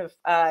area sort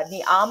of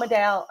near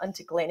Armidale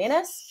into Glen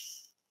Innes,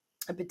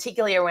 and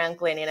particularly around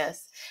Glen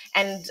Innes.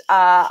 And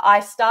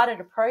I started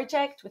a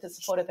project with the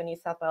support of the New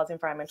South Wales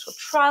Environmental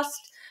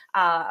Trust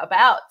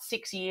about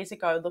 6 years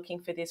ago looking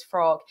for this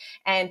frog,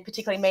 and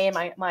particularly me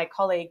and my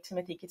colleague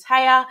Timothy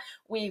Katea,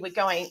 we were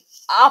going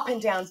up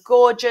and down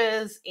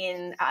gorges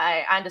in,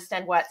 I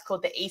understand why it's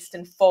called the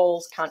Eastern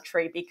Falls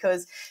country,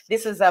 because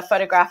this is a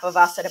photograph of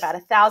us at about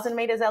 1,000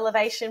 metres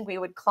elevation. We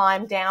would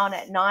climb down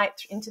at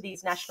night into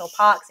these national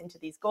parks, into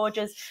these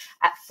gorges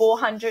at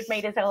 400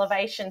 metres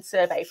elevation,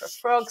 survey for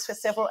frogs for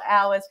several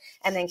hours,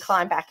 and then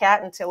climb back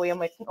out until we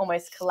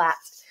almost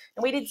collapsed.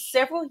 And we did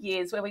several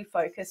years where we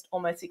focused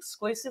almost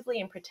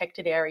exclusively in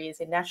protected areas,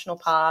 in national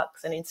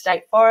parks and in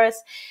state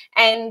forests,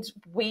 and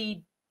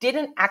we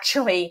didn't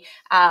actually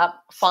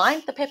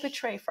find the pepper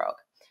tree frog.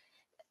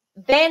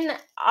 Then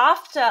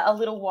after a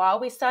little while,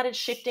 we started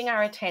shifting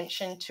our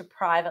attention to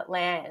private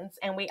lands,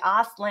 and we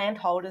asked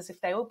landholders if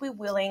they would be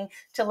willing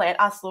to let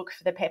us look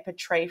for the pepper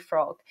tree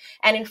frog.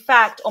 And in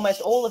fact,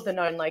 almost all of the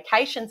known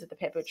locations of the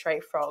pepper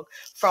tree frog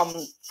from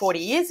 40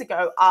 years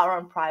ago are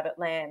on private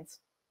lands.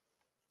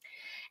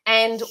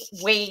 And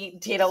we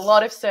did a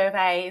lot of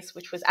surveys,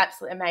 which was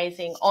absolutely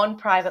amazing, on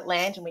private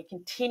land, and we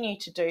continue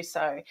to do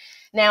so.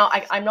 Now,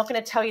 I'm not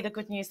going to tell you the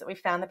good news that we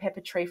found the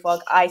pepper tree frog.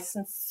 I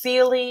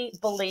sincerely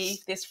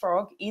believe this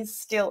frog is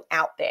still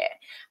out there,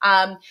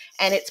 and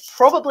it's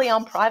probably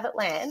on private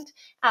land.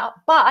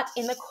 But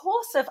in the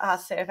course of our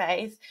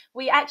surveys,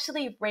 we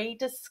actually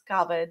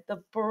rediscovered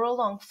the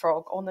Burralong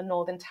frog on the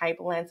northern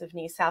tablelands of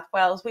New South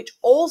Wales, which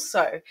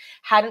also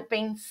hadn't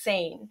been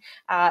seen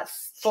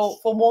for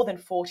more than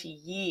 40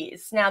 years.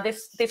 Now,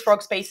 this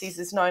frog species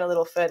is known a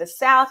little further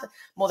south,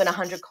 more than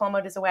 100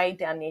 kilometres away,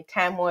 down near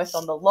Tamworth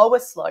on the lower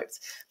slopes,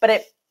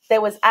 but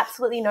there was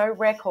absolutely no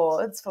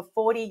records for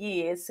 40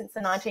 years since the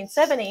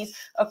 1970s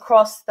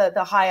across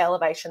the high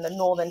elevation, the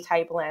northern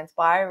tablelands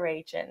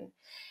bioregion.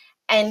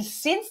 And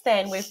since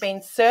then, we've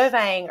been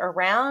surveying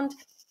around,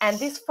 and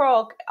this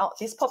frog,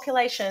 this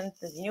population,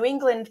 the New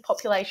England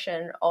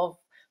population of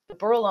the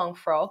Burralong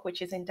frog,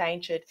 which is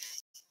endangered,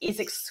 is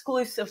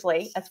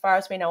exclusively, as far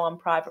as we know, on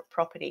private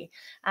property.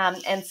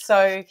 And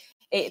so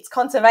its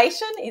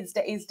conservation is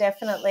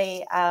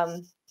definitely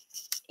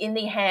in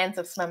the hands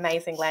of some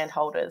amazing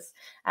landholders.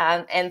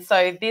 And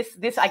so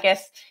this, I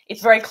guess,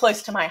 it's very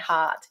close to my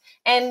heart.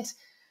 And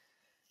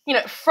you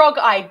know,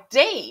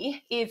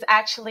 FrogID is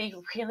actually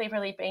really,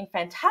 really been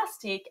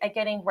fantastic at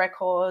getting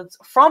records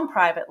from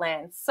private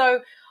lands.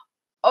 So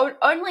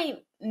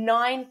only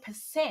 9%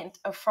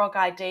 of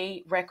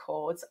FrogID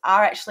records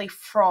are actually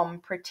from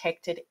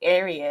protected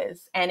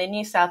areas. And in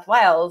New South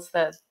Wales,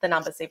 the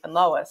number's even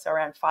lower, so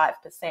around 5%.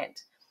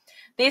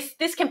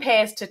 This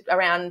compares to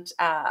around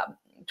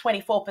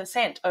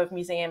 24% of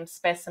museum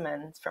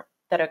specimens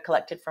that are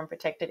collected from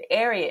protected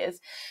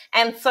areas.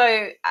 And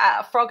so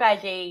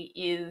FrogID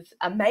is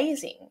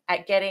amazing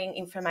at getting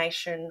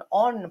information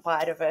on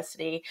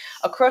biodiversity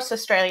across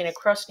Australia and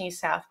across New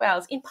South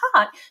Wales, in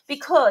part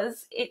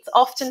because it's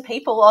often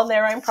people on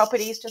their own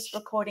properties just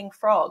recording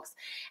frogs.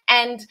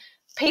 And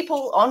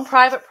people on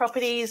private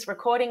properties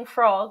recording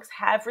frogs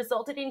have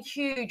resulted in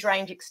huge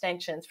range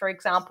extensions. For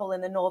example,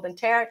 in the Northern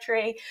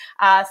Territory,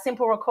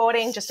 simple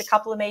recording just a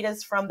couple of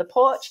metres from the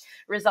porch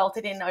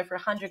resulted in over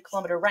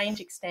 100-kilometre range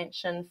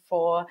extension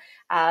for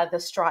the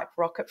striped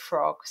rocket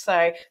frog.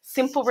 So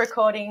simple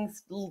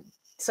recordings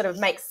sort of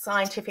make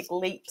scientific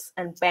leaps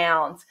and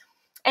bounds.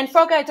 And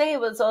FrogID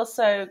was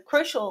also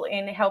crucial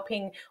in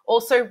helping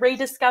also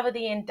rediscover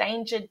the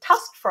endangered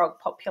tusked frog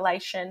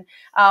population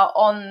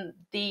on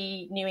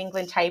the New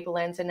England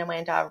tablelands and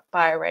Namandar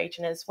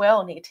bioregion as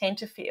well, near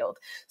Tenterfield.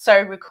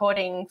 So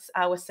recordings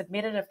were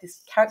submitted of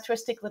this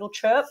characteristic little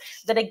chirp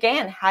that,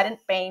 again, hadn't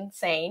been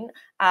seen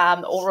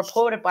or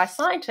reported by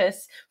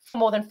scientists for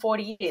more than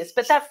 40 years.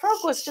 But that frog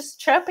was just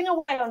chirping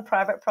away on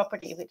private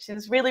property, which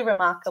is really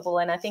remarkable,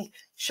 and I think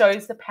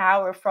shows the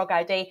power of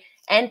FrogID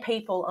and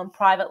people on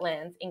private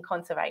lands in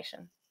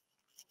conservation.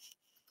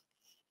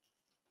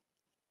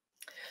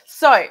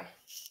 So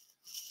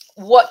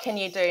what can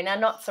you do? Now,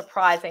 not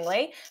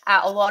surprisingly,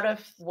 a lot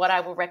of what I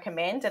will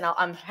recommend, and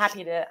I'm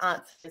happy to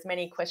answer as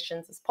many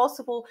questions as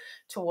possible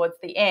towards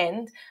the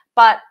end,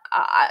 but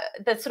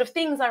the sort of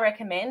things I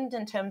recommend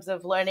in terms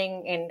of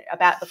learning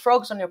about the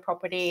frogs on your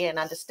property and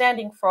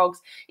understanding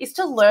frogs is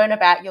to learn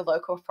about your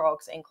local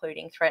frogs,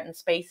 including threatened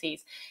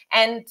species.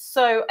 And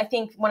so I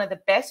think one of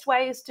the best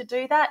ways to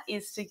do that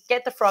is to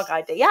get the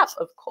FrogID app,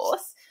 of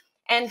course,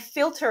 and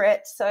filter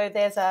it. So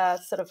there's a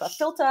sort of a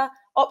filter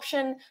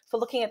option for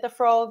looking at the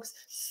frogs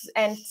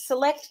and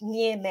select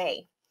near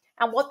me.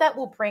 And what that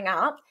will bring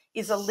up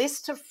is a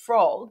list of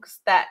frogs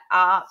that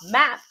are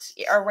mapped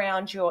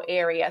around your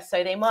area.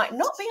 So they might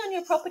not be on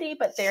your property,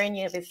 but they're in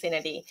your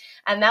vicinity.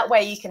 And that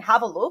way you can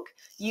have a look.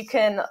 You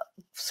can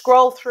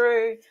scroll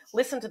through,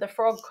 listen to the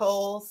frog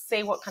calls,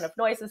 see what kind of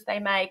noises they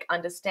make,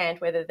 understand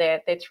whether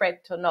they're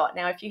threatened or not.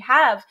 Now, if you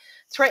have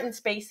threatened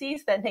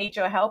species that need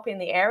your help in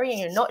the area and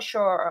you're not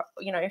sure,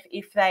 you know,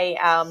 if they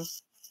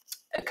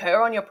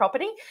occur on your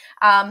property,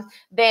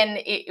 then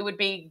it would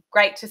be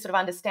great to sort of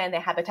understand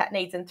their habitat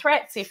needs and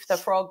threats. If the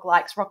frog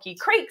likes rocky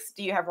creeks,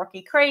 do you have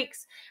rocky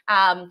creeks?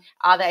 Are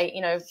they,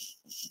 you know,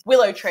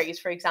 willow trees,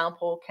 for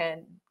example,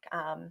 can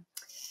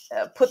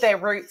put their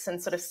roots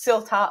and sort of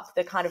silt up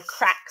the kind of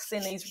cracks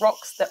in these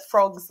rocks that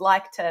frogs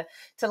like to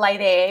lay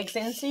their eggs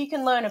in. So you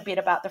can learn a bit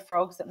about the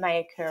frogs that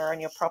may occur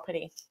on your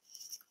property.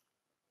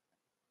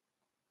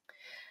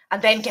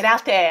 And then get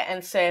out there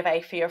and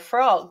survey for your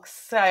frogs.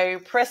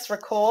 So press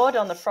record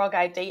on the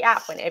FrogID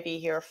app whenever you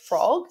hear a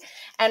frog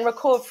and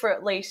record for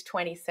at least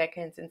 20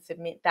 seconds and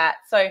submit that.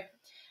 So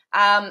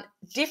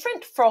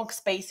different frog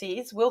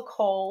species will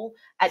call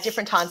at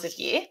different times of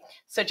year.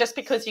 So just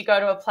because you go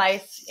to a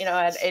place, you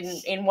know,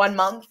 in 1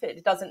 month,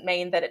 it doesn't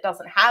mean that it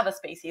doesn't have a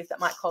species that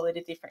might call it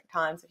at different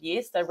times of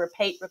year. So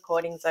repeat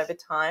recordings over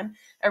time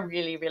are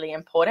really, really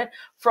important.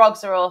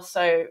 Frogs are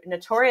also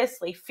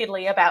notoriously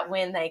fiddly about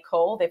when they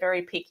call. They're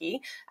very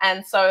picky.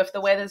 And so if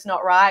the weather's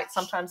not right,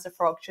 sometimes the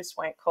frog just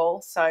won't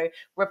call. So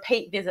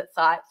repeat visit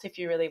sites if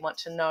you really want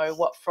to know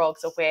what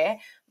frogs are where.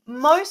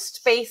 Most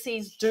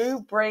species do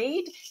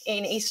breed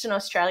in Eastern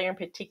Australia in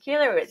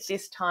particular at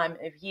this time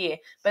of year,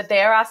 but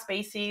there are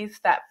species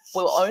that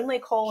will only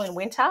call in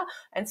winter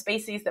and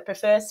species that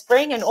prefer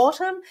spring and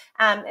autumn,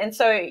 and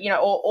so,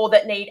 or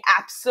that need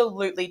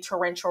absolutely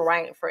torrential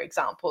rain, for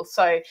example.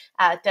 So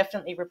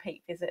definitely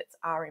repeat visits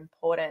are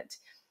important.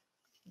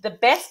 The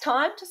best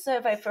time to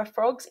survey for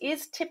frogs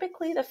is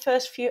typically the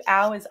first few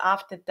hours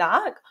after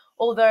dark,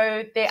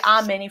 although there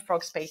are many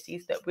frog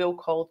species that will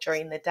call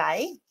during the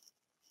day.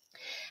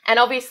 And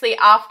obviously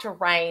after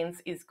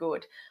rains is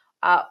good.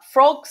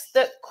 Frogs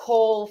that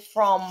call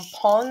from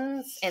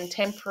ponds and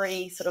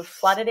temporary sort of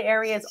flooded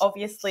areas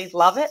obviously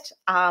love it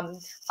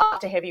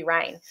after heavy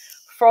rain.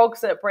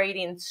 Frogs that breed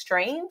in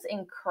streams,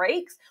 in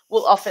creeks,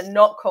 will often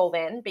not call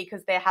then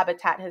because their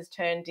habitat has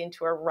turned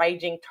into a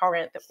raging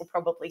torrent that will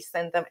probably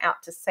send them out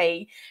to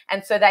sea.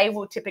 And so they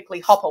will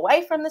typically hop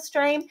away from the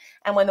stream,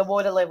 and when the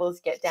water levels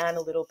get down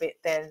a little bit,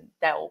 then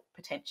they'll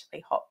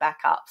potentially hop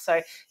back up.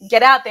 So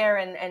get out there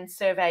and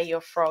survey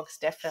your frogs,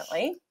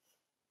 definitely.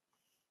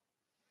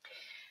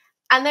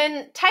 And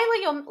then tailor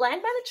your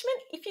land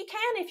management if you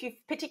can,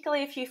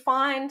 particularly if you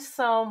find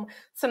some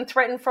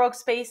threatened frog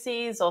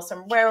species or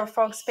some rarer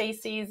frog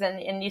species,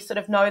 and you sort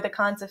of know the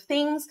kinds of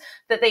things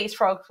that these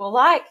frogs will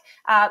like,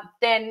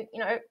 then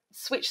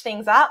switch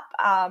things up.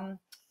 And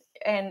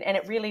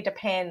it really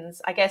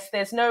depends. I guess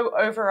there's no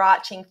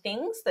overarching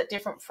things that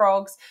different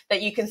frogs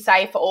that you can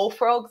say for all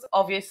frogs.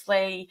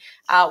 Obviously,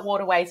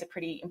 waterways are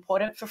pretty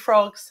important for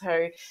frogs,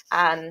 so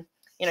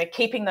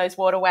keeping those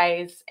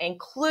waterways,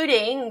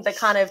 including the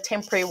kind of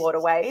temporary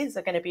waterways,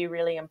 are going to be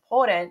really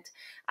important.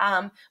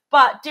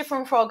 But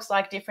different frogs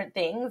like different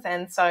things,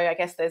 and so I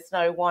guess there's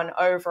no one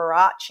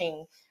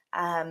overarching,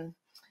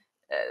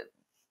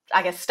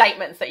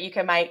 statements that you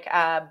can make.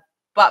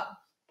 But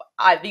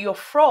your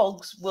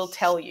frogs will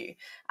tell you.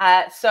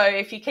 So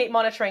if you keep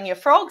monitoring your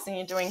frogs and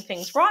you're doing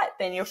things right,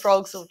 then your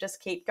frogs will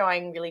just keep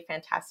going really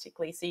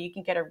fantastically. So you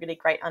can get a really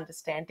great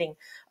understanding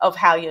of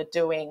how you're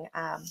doing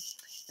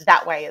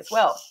that way as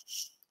well.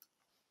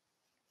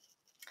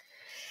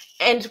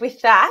 And with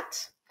that,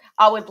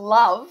 I would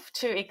love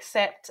to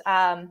accept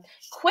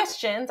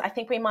questions. I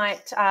think we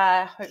might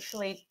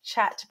hopefully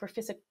chat to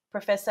Professor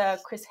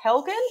Chris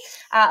Helgen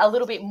a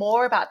little bit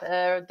more about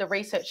the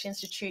Research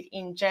Institute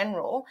in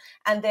general,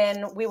 and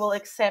then we will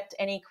accept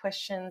any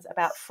questions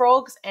about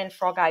frogs and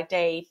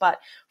FrogID. But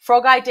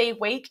FrogID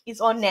week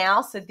is on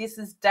now, so this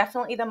is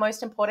definitely the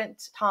most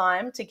important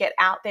time to get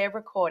out there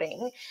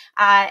recording,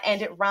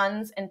 and it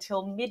runs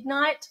until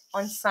midnight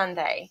on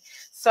Sunday.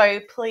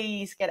 So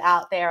please get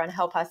out there and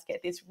help us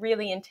get this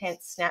really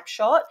intense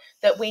snapshot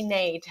that we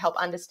need to help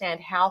understand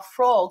how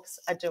frogs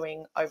are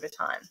doing over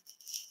time.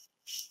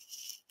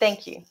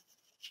 Thank you.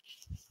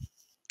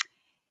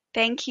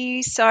 Thank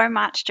you so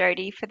much,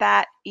 Jodi, for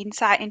that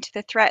insight into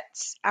the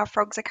threats our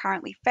frogs are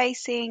currently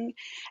facing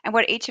and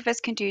what each of us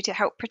can do to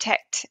help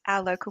protect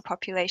our local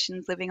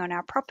populations living on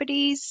our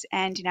properties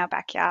and in our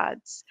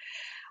backyards.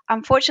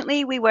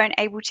 Unfortunately, we weren't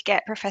able to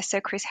get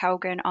Professor Chris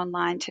Helgen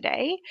online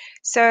today,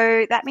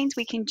 so that means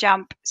we can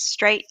jump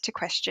straight to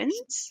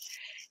questions.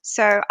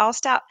 So I'll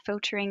start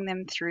filtering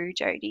them through,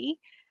 Jodi.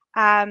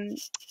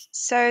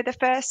 So the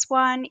first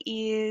one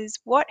is,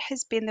 what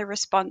has been the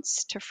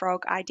response to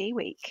FrogID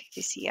Week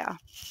this year?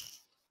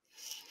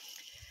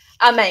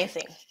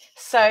 Amazing.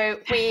 So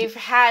we've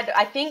had,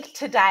 I think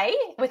today,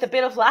 with a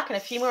bit of luck and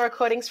a few more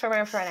recordings from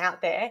everyone out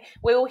there,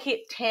 we will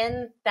hit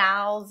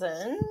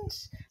 10,000,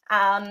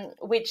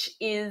 which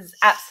is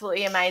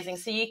absolutely amazing.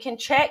 So you can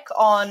check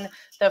on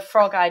the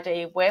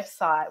FrogID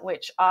website,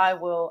 which I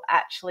will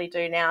actually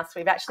do now. So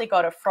we've actually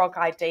got a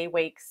FrogID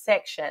Week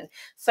section.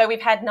 So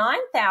we've had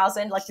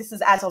 9,000, like this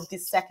is as of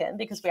this second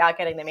because we are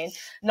getting them in,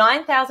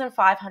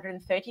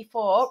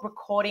 9,534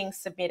 recordings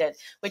submitted,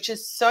 which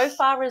has so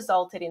far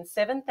resulted in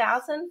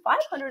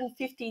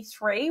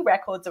 7,553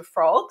 records of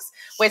frogs.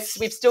 We've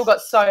still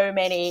got so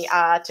many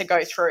to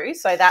go through,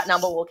 so that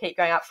number will keep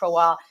going up for a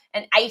while.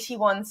 And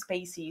 81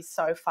 species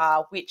so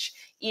far, which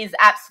is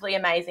absolutely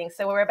amazing.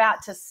 So we're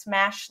about to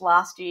smash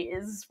last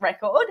year's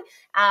record,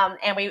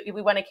 and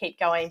we want to keep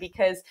going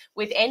because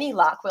with any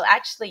luck, we'll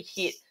actually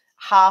hit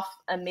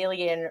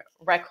 500,000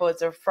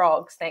 records of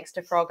frogs thanks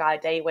to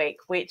FrogID Week,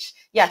 which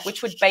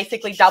would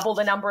basically double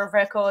the number of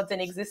records in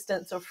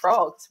existence of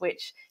frogs,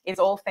 which is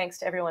all thanks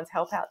to everyone's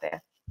help out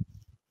there.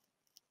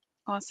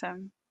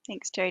 Awesome.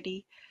 Thanks,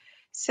 Jodi.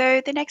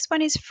 So the next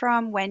one is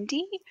from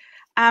Wendy.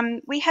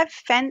 We have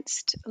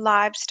fenced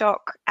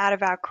livestock out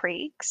of our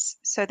creeks,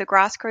 so the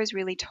grass grows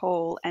really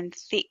tall and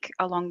thick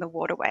along the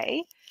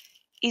waterway.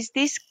 Is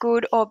this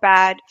good or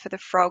bad for the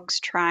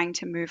frogs trying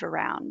to move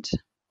around?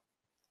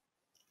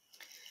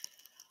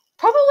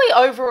 Probably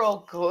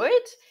overall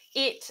good.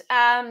 It,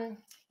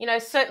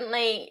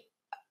 certainly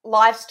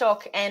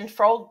livestock and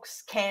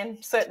frogs can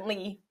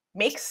certainly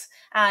mix.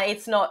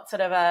 It's not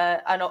sort of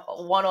a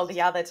one or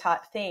the other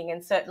type thing.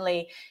 And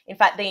certainly, in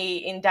fact,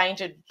 the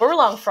endangered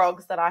burralong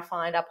frogs that I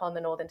find up on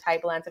the northern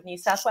tablelands of New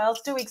South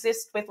Wales do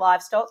exist with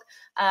livestock.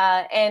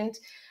 I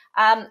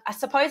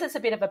suppose it's a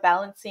bit of a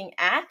balancing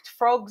act.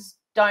 Frogs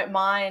don't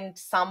mind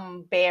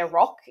some bare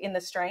rock in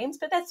the streams,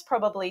 but that's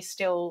probably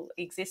still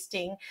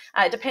existing.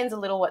 It depends a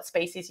little what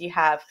species you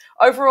have.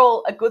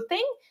 Overall, a good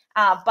thing.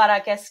 But I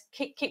guess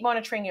keep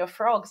monitoring your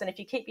frogs, and if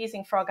you keep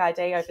using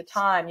FrogID over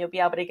time, you'll be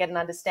able to get an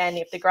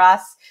understanding. If the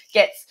grass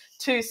gets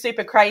too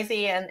super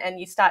crazy and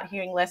you start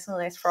hearing less and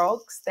less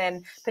frogs,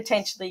 then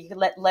potentially you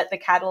let the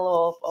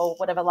cattle or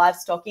whatever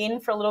livestock in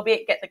for a little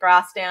bit, get the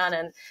grass down,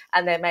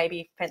 and then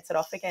maybe fence it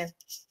off again.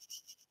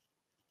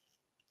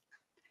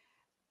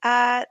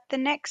 The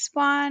next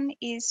one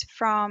is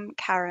from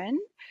Karen.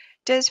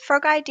 Does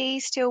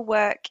FrogID still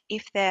work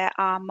if there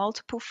are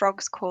multiple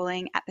frogs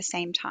calling at the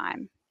same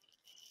time?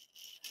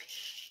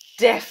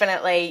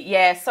 Definitely,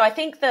 yeah. So I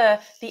think the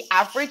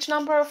average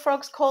number of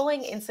frogs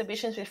calling in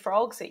submissions with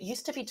frogs, it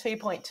used to be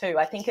 2.2.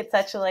 I think it's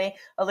actually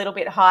a little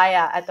bit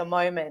higher at the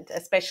moment,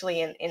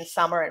 especially in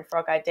summer and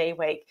FrogID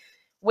week.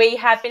 We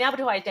have been able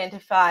to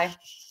identify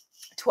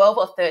 12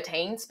 or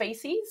 13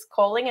 species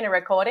calling in a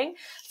recording.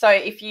 So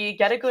if you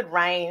get a good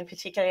rain,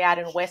 particularly out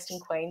in Western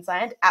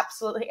Queensland,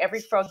 absolutely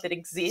every frog that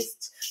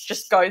exists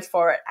just goes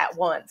for it at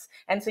once.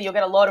 And so you'll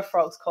get a lot of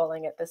frogs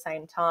calling at the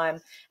same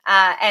time.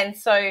 And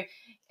so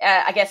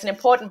I guess an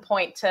important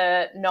point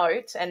to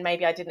note, and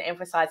maybe I didn't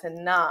emphasize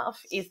enough,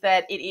 is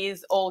that it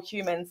is all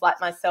humans like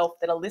myself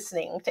that are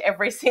listening to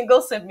every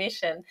single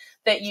submission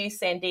that you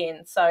send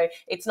in. So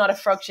it's not a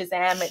frog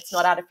Shazam, it's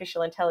not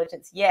artificial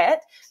intelligence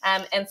yet.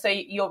 And so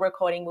your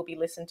recording will be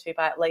listened to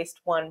by at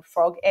least one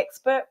frog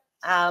expert.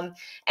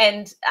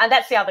 And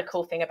that's the other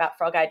cool thing about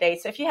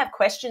FrogID. So if you have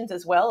questions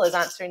as well as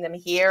answering them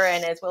here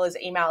and as well as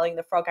emailing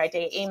the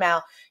FrogID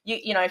email,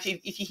 you know, if you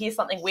hear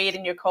something weird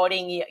in your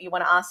recording, you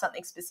want to ask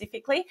something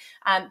specifically,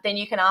 then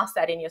you can ask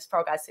that in your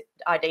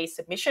FrogID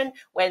submission.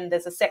 When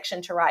there's a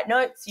section to write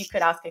notes, you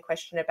could ask a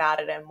question about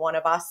it, and one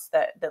of us,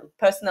 the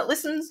person that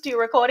listens to your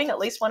recording, at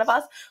least one of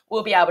us,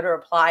 will be able to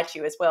reply to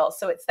you as well.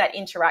 So it's that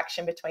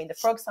interaction between the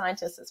frog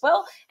scientists as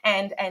well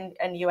and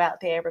you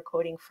out there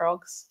recording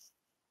frogs.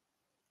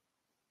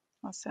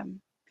 Awesome.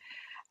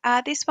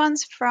 This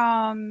one's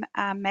from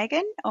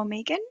Megan.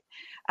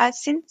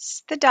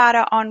 Since the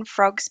data on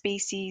frog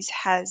species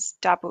has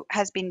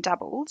been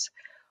doubled,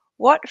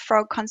 what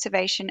frog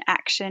conservation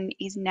action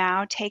is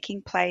now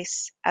taking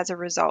place as a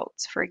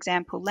result? For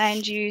example,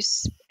 land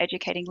use,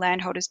 educating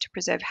landholders to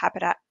preserve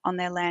habitat on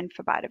their land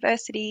for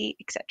biodiversity,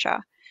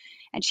 etc.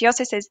 And she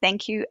also says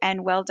thank you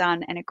and well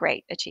done and a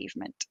great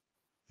achievement.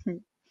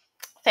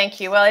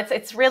 Thank you. Well,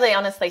 it's really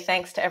honestly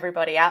thanks to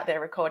everybody out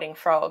there recording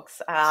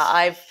frogs.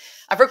 I've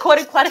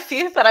recorded quite a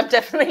few, but I'm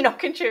definitely not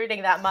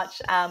contributing that much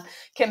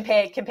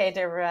compared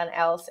to everyone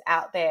else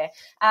out there.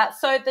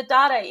 So the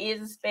data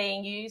is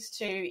being used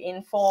to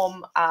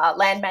inform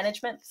land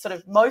management, sort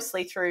of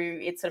mostly through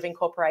its sort of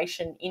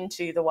incorporation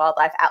into the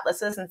wildlife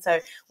atlases, and so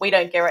we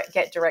don't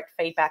get direct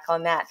feedback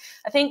on that.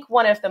 I think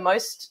one of the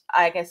most,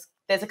 I guess,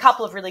 there's a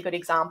couple of really good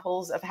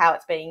examples of how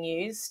it's being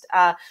used.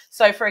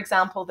 So, for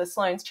example, the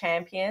Sloan's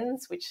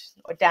Champions, which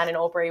down in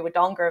Albury,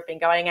 Wodonga, have been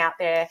going out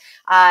there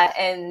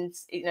and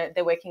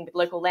they're working with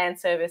local land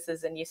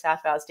services and New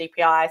South Wales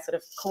DPI, sort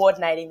of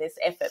coordinating this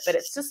effort. But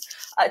it's just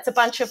it's a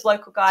bunch of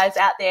local guys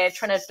out there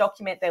trying to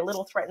document their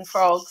little threatened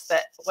frogs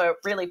that were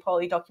really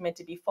poorly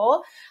documented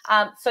before.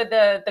 So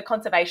the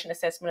conservation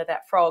assessment of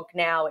that frog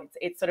now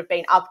it's sort of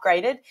been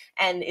upgraded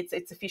and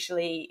it's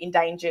officially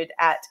endangered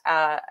at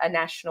a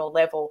national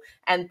level.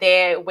 And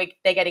they're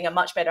getting a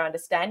much better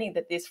understanding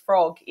that this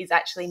frog is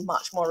actually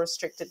much more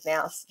restricted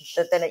now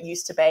than it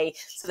used to be.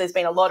 So there's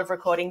been a lot of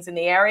recordings in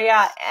the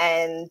area,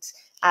 and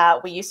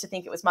we used to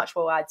think it was much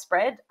more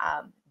widespread,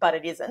 but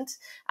it isn't.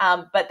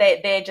 But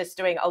they're just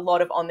doing a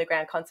lot of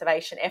on-the-ground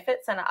conservation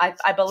efforts, and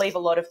I believe a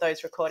lot of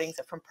those recordings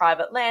are from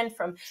private land,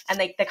 and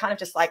they're kind of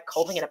just like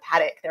calling it a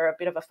paddock. They're a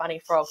bit of a funny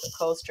frog that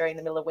calls during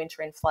the middle of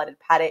winter in flooded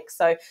paddocks.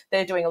 So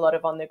they're doing a lot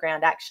of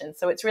on-the-ground action.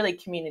 So it's really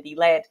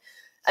community-led.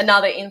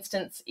 Another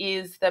instance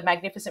is the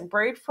magnificent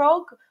brood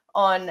frog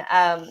on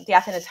the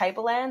Athena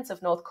tablelands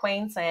of North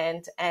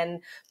Queensland,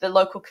 and the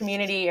local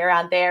community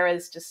around there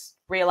has just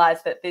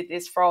realised that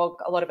this frog,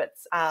 a lot of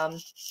it's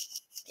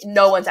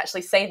no one's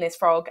actually seen this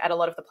frog at a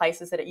lot of the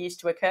places that it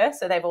used to occur.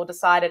 So they've all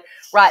decided,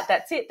 right,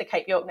 that's it. The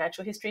Cape York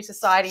Natural History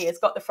Society has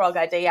got the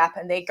FrogID app,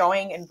 and they're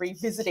going and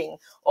revisiting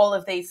all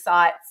of these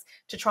sites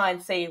to try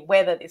and see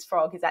whether this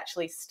frog is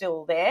actually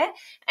still there.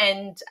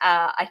 And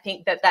I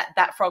think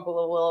that frog will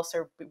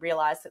also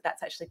realise that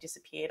that's actually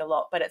disappeared a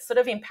lot. But it's sort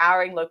of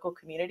empowering local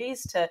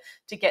communities to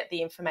get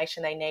the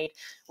information they need.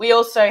 We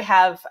also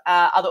have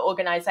other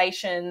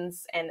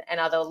organisations and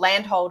other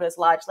landholders,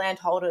 large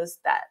landholders,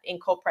 that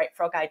incorporate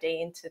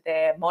FrogID into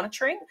their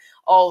monitoring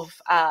of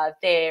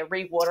their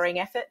rewatering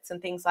efforts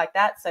and things like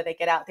that. So they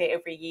get out there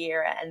every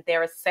year and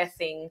they're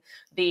assessing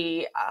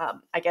the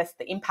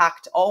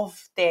impact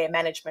of their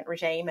management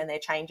regime and their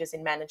changes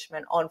in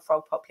management on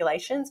frog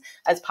populations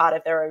as part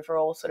of their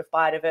overall sort of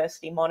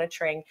biodiversity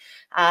monitoring.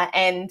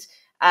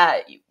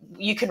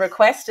 you can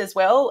request as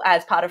well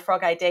as part of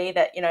FrogID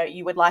that, you know,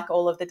 you would like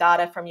all of the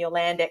data from your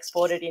land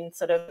exported in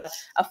sort of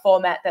a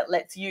format that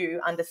lets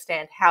you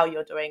understand how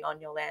you're doing on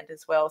your land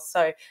as well.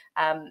 So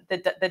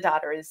the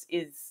data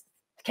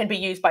can be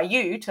used by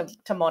you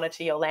to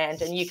monitor your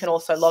land, and you can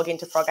also log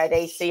into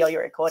FrogID, see all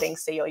your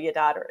recordings, see all your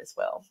data as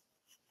well.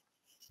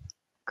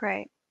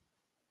 Great.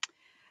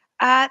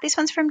 This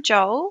one's from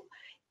Joel.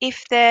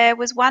 If there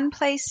was one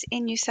place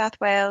in New South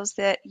Wales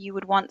that you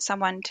would want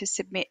someone to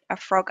submit a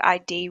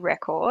FrogID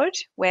record,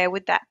 where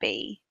would that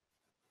be?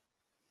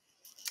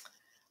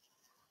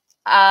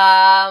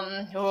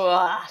 That's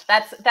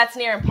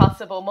near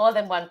impossible. More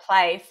than one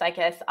place, I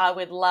guess. I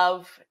would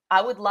love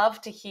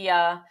to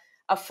hear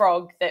a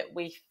frog that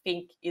we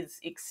think is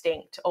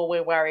extinct or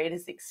we're worried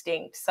is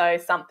extinct. So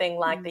something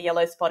like the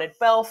yellow-spotted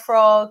bell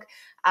frog.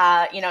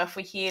 You know, if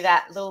we hear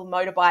that little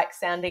motorbike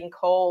sounding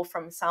call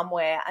from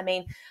somewhere, I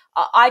mean,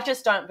 I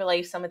just don't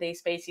believe some of these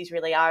species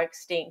really are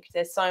extinct.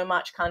 There's so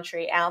much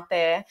country out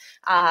there.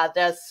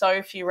 There's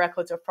so few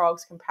records of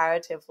frogs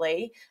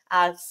comparatively.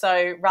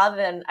 So rather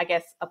than, I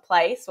guess, a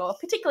place, or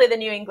particularly the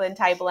New England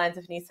tablelands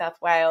of New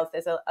South Wales,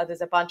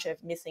 there's a bunch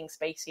of missing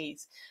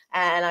species.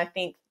 And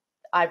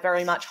I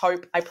very much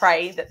hope, I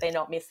pray that they're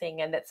not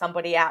missing, and that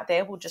somebody out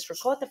there will just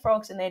record the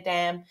frogs in their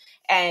dam,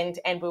 and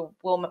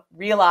we'll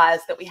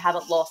realise that we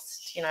haven't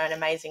lost, you know, an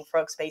amazing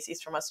frog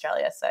species from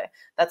Australia. So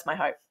that's my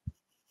hope.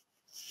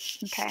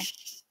 Okay.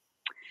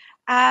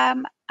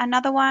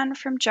 Another one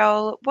from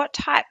Joel. What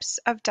types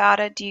of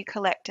data do you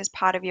collect as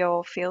part of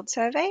your field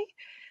survey?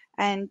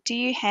 And do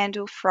you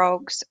handle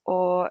frogs,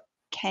 or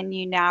can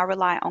you now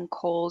rely on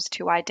calls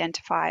to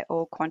identify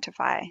or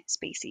quantify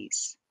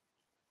species?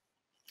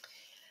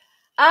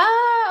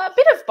 A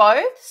bit of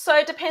both. So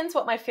it depends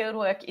what my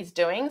fieldwork is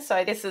doing.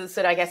 So this is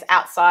sort of, I guess,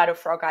 outside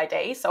of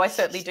FrogID. So I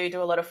certainly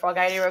do a lot of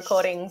FrogID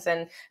recordings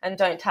and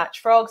don't touch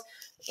frogs.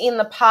 In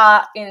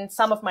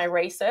some of my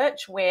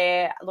research,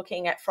 we're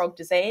looking at frog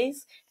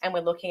disease and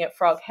we're looking at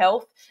frog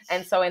health.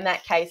 And so in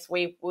that case,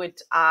 we would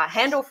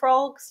handle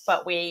frogs,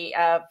 but we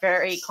are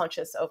very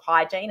conscious of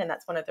hygiene. And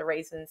that's one of the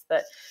reasons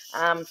that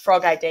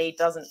FrogID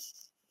doesn't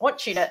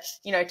want you to,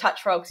 you know,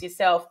 touch frogs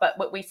yourself, but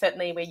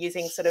we're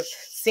using sort of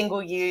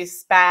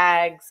single-use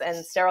bags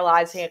and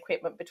sterilising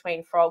equipment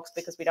between frogs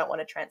because we don't want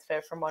to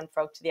transfer from one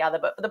frog to the other.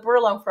 But for the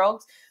Burralong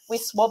frogs, we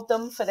swab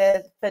them for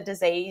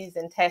disease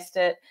and test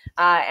it,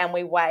 and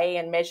we weigh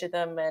and measure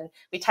them, and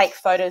we take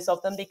photos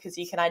of them because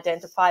you can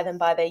identify them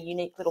by their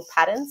unique little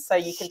patterns. So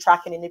you can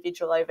track an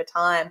individual over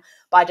time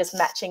by just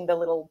matching the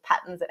little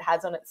patterns it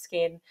has on its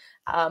skin.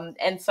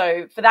 And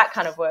so for that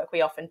kind of work,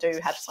 we often do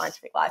have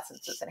scientific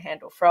licenses and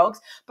handle frogs.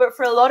 But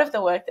for a lot of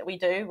the work that we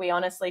do, we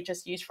honestly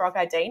just use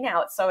FrogID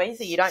now. It's so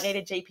easy. You don't need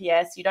a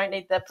GPS. You don't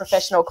need the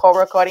professional call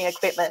recording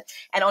equipment.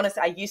 And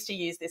honestly, I used to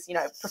use this, you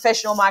know,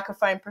 professional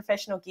microphone,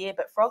 professional gear,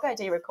 but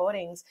FrogID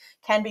recordings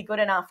can be good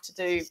enough to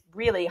do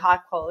really high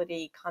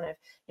quality kind of,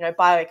 you know,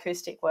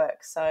 bioacoustic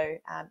work. So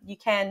you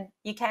can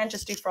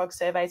just do frog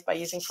surveys by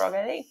using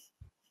FrogID.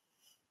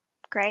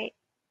 Great.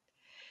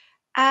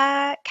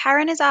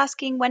 Karen is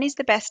asking, when is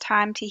the best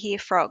time to hear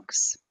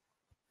frogs?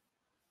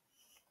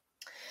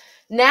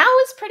 Now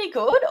is pretty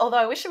good, although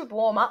I wish it would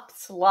warm up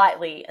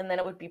slightly and then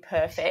it would be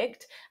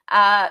perfect.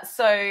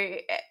 So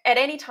at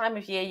any time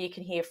of year you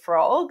can hear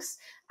frogs,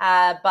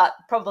 but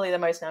probably the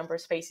most number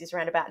of species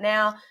around about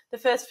now. The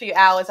first few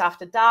hours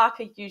after dark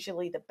are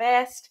usually the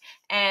best,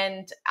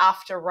 and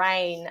after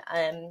rain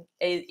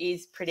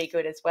is pretty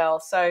good as well.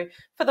 So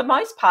for the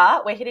most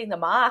part, we're hitting the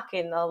mark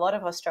in a lot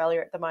of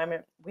Australia at the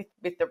moment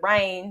with the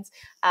rains.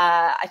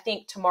 I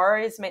think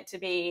tomorrow is meant to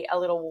be a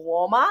little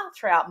warmer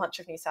throughout much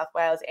of New South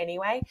Wales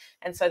anyway,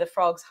 and so the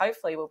frogs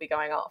hopefully will be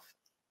going off.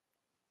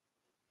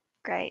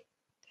 Great.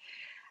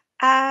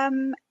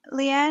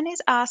 Leanne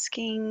is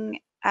asking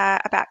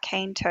about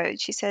cane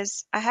toads. She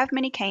says, I have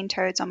many cane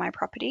toads on my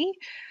property.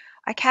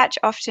 I catch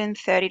often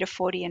 30 to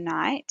 40 a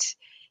night.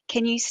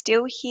 Can you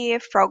still hear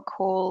frog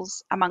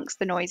calls amongst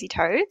the noisy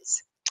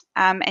toads?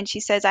 And she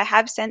says, I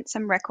have sent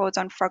some records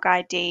on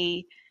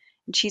FrogID,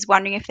 and she's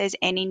wondering if there's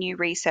any new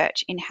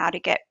research in how to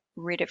get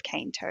rid of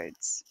cane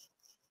toads.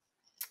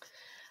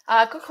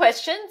 Good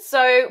question.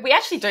 So we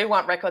actually do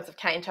want records of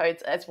cane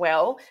toads as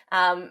well,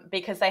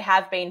 because they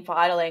have been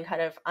vital in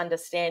kind of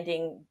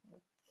understanding,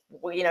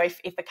 you know, if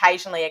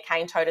occasionally a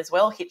cane toad as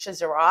well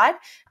hitches a ride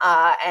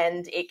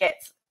and it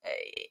gets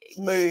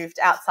moved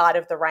outside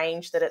of the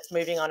range that it's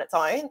moving on its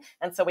own,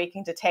 and so we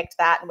can detect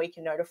that and we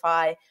can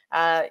notify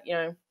you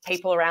know,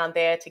 people around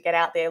there to get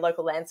out there,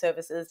 local land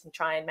services, and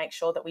try and make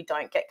sure that we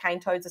don't get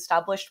cane toads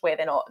established where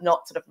they're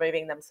not sort of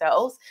moving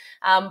themselves.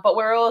 But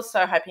we're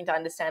also hoping to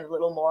understand a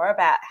little more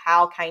about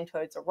how cane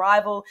toads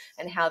arrival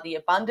and how the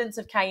abundance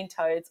of cane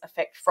toads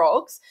affect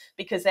frogs,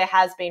 because there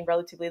has been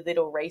relatively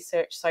little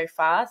research so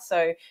far.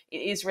 So it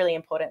is really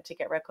important to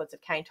get records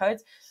of cane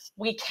toads.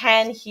 We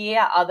can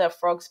hear other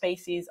frog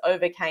species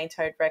over cane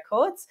toad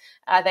records.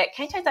 That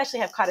cane toads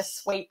actually have quite a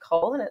sweet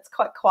call, and it's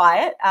quite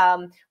quiet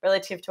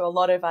relative to a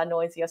lot of our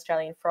noisy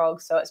Australian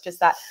frogs. So it's just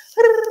that,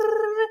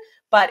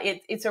 but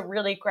it's a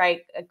really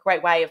great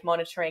way of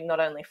monitoring not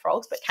only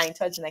frogs but cane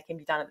toads, and they can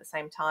be done at the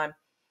same time.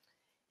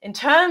 In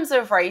terms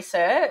of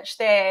research,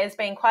 there's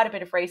been quite a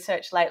bit of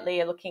research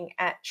lately looking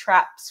at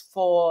traps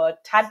for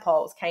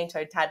tadpoles, cane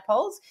toad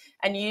tadpoles,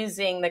 and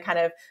using the kind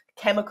of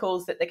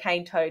chemicals that the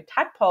cane toad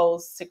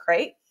tadpoles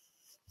secrete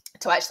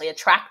to actually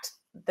attract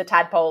the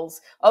tadpoles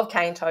of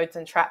cane toads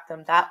and trap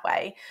them that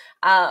way.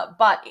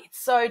 But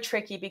it's so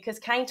tricky because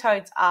cane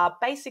toads are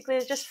basically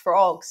just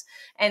frogs.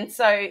 And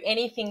so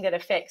anything that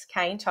affects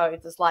cane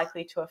toads is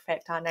likely to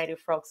affect our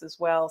native frogs as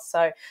well.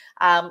 So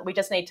we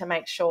just need to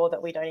make sure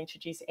that we don't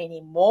introduce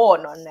any more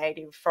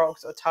non-native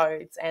frogs or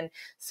toads. And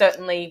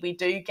certainly we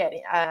do get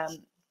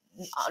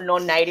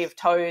non-native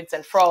toads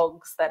and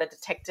frogs that are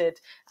detected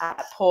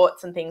at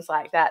ports and things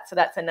like that. So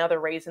that's another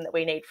reason that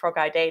we need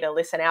FrogID to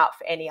listen out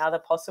for any other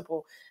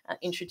possible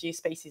introduced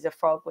species of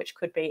frog, which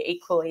could be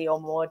equally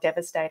or more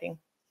devastating.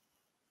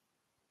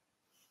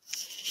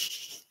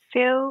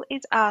 Phil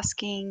is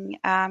asking,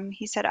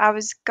 he said, I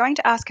was going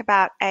to ask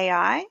about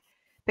AI,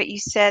 but you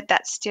said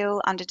that's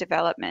still under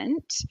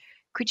development.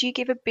 Could you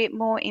give a bit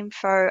more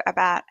info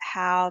about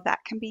how that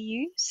can be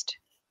used?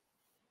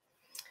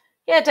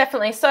 Yeah,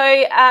 definitely. So,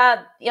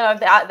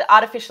 the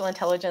artificial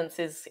intelligence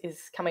is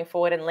coming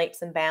forward in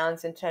leaps and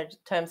bounds in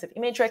terms of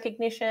image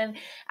recognition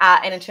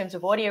and in terms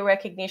of audio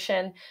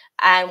recognition.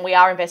 And we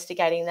are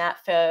investigating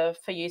that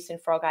for use in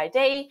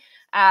FrogID.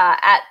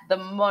 At the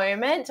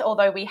moment,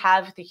 although we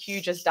have the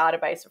hugest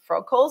database of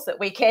frog calls that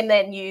we can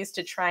then use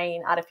to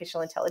train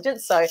artificial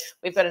intelligence. So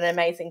we've got an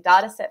amazing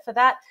data set for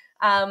that.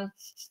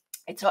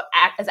 It's not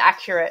as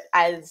accurate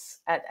as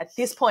at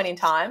this point in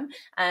time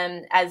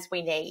as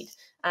we need.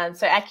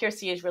 So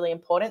accuracy is really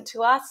important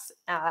to us,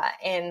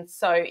 and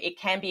so it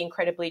can be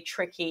incredibly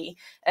tricky,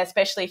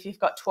 especially if you've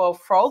got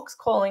 12 frogs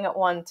calling at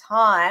one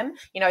time,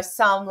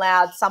 some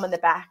loud, some in the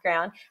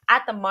background.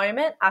 At the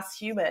moment, us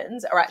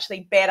humans are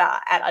actually better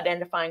at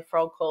identifying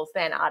frog calls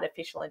than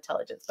artificial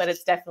intelligence, but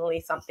it's definitely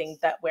something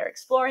that we're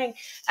exploring,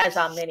 as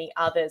are many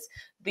others.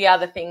 The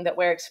other thing that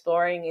we're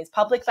exploring is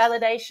public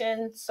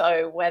validation,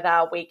 so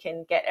whether we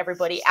can get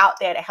everybody out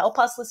there to help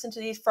us listen to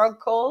these frog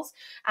calls,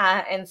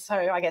 and so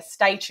I guess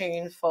stay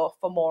tuned for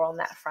more on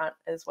that front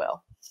as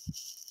well.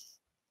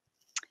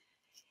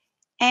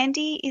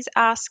 Andy is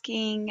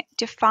asking,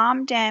 do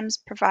farm dams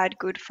provide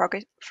good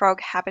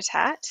frog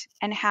habitat,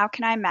 and how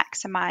can I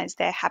maximise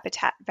their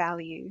habitat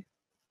value?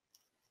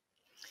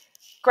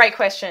 Great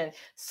question.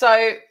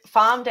 So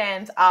farm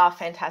dams are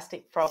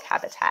fantastic frog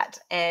habitat,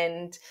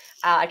 and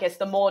I guess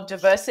the more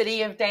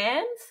diversity of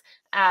dams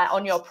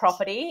on your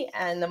property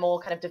and the more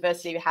kind of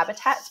diversity of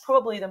habitats,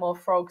 probably the more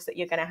frogs that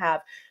you're going to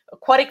have.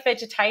 Aquatic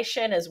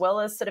vegetation, as well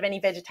as sort of any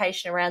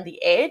vegetation around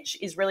the edge,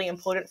 is really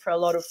important for a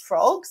lot of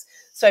frogs.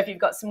 So if you've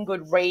got some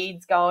good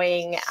reeds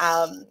going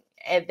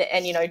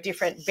and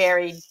different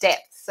varied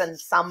depths and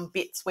some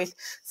bits with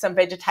some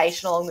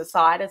vegetation along the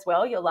side as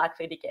well, you're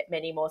likely to get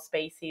many more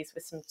species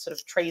with some sort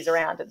of trees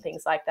around and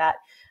things like that.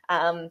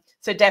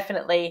 So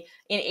definitely,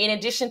 in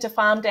addition to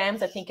farm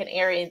dams, I think an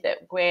area that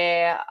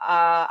where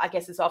I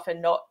guess is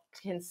often not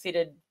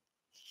considered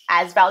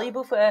as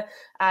valuable for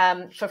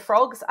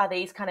frogs are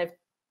these kind of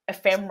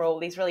ephemeral,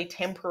 these really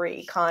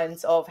temporary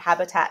kinds of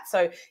habitat.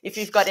 So if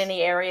you've got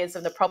any areas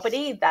of the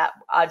property that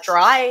are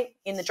dry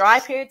in the dry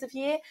periods of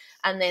year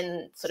and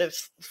then sort of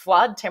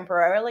flood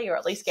temporarily, or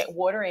at least get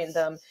water in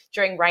them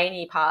during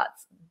rainy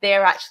parts,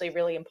 they're actually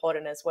really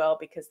important as well,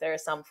 because there are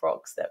some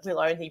frogs that will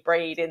only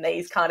breed in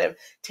these kind of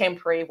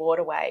temporary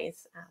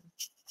waterways.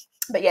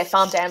 But yeah,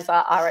 farm dams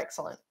are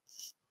excellent.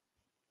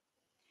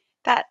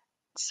 That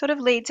sort of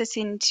leads us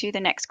into the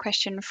next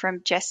question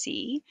from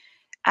Jessie.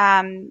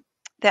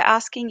 They're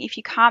asking, if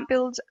you can't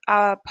build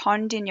a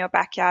pond in your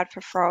backyard for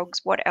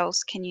frogs, what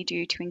else can you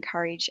do to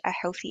encourage a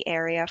healthy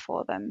area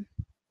for them?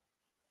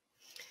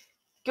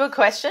 Good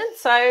question.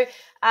 So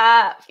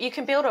you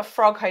can build a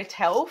frog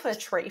hotel for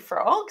tree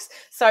frogs.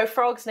 So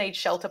frogs need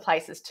shelter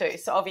places too.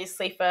 So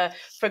obviously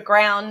for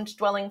ground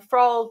dwelling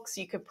frogs,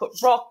 you could put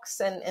rocks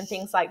and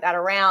things like that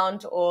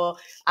around, or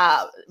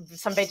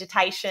some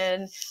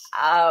vegetation.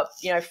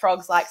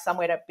 Frogs like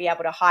somewhere to be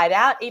able to hide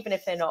out, even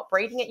if they're not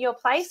breeding at your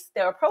place.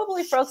 There are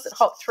probably frogs that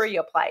hop through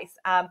your place.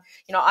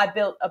 I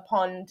built a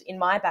pond in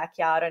my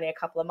backyard only a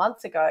couple of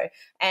months ago,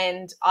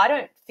 and I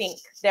don't think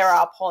there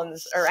are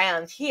ponds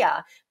around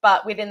here,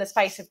 but within the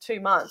space of 2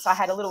 months, I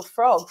had a little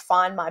frog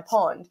find my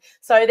pond.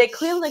 So they're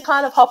clearly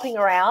kind of hopping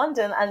around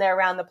and they're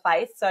around the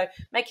place. So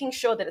making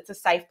sure that it's a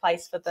safe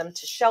place for them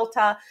to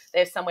shelter,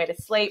 there's somewhere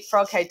to sleep.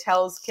 Frog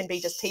hotels can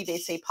be just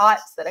PVC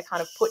pipes that are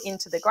kind of put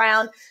into the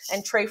ground,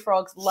 and tree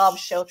frogs love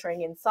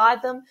sheltering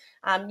inside them.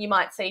 You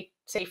might see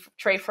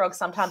tree frogs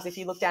sometimes if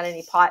you look down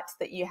any pipes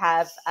that you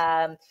have,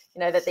 that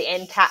the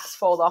end caps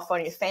fall off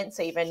on your fence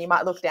even. You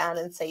might look down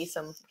and see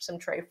some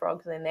tree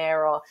frogs in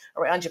there, or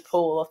around your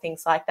pool or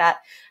things like that.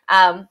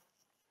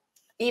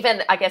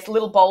 even, I guess,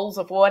 little bowls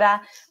of water,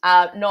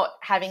 not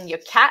having your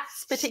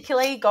cats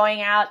particularly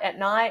going out at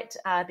night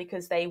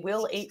because they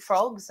will eat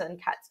frogs,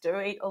 and cats do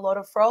eat a lot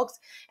of frogs,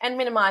 and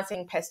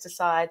minimising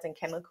pesticides and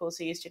chemicals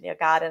used in your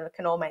garden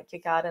can all make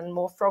your garden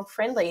more frog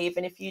friendly,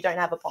 even if you don't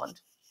have a pond.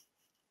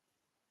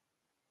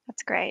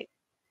 That's great.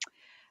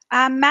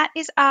 Matt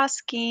is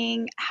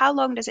asking, how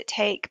long does it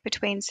take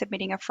between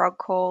submitting a frog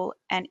call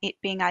and it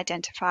being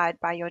identified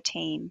by your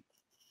team?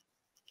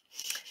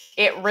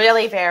 It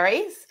really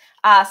varies.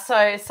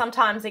 So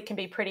sometimes it can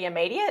be pretty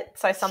immediate.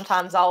 So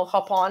sometimes I'll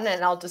hop on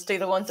and I'll just do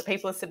the ones that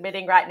people are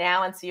submitting right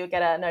now, and so you'll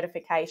get a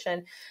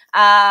notification.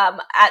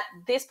 At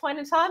this point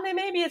in time, there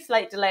may be a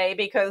slight delay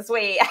because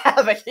we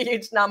have a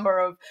huge number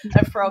of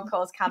frog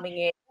calls coming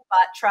in.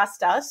 But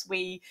trust us,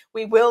 we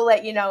will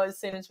let you know as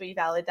soon as we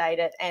validate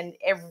it, and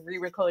every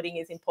recording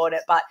is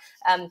important. But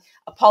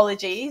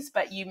apologies,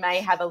 but you may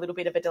have a little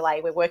bit of a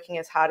delay. We're working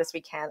as hard as we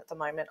can at the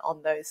moment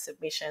on those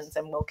submissions,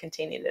 and we'll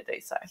continue to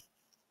do so.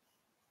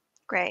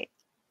 Great.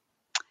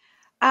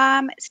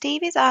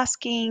 Steve is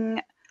asking,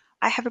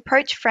 I have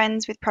approached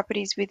friends with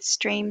properties with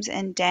streams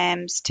and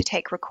dams to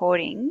take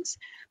recordings,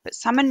 but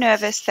some are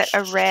nervous that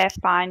a rare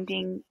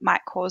finding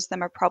might cause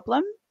them a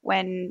problem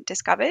when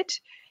discovered.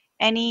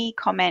 Any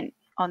comment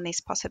on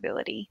this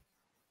possibility?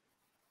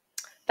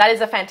 That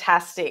is a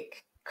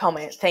fantastic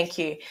comment. Thank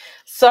you.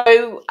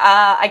 So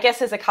I guess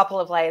there's a couple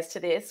of layers to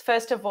this.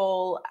 First of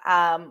all,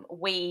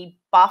 we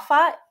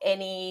buffer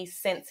any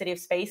sensitive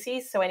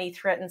species, so any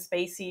threatened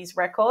species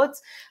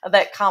records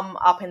that come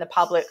up in the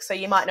public. So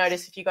you might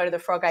notice if you go to the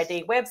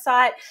FrogID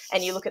website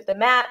and you look at the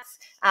maps,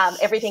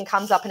 everything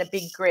comes up in a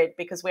big grid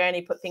because we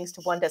only put things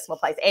to 1 decimal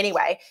place.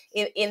 Anyway,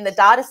 in the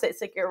data sets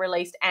that get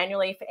released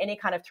annually for any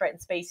kind of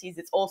threatened species,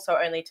 it's also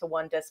only to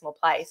 1 decimal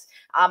place.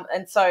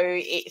 And so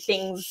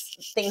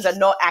things are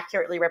not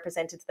accurately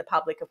represented to the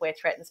public of where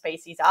threatened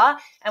species are.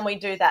 And we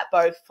do that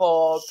both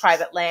for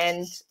private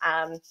land,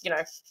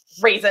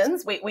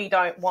 reasons. We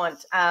don't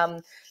want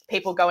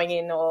people going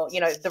in or,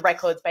 the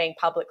records being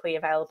publicly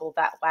available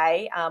that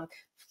way.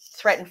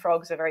 Threatened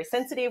frogs are very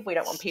sensitive. We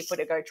don't want people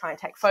to go try and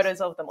take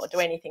photos of them or do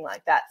anything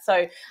like that.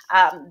 So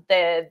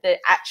the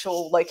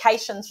actual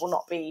locations will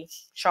not be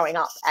showing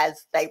up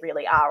as they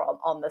really are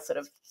on the sort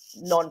of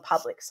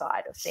non-public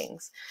side of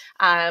things.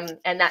 And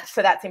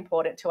that's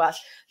important to us.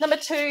 Number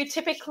two,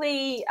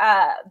 typically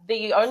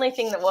the only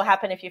thing that will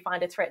happen if you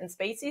find a threatened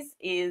species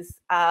is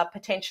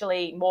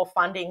potentially more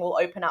funding will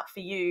open up for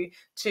you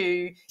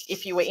to,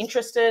 if you were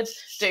interested,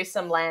 do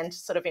some land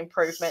sort of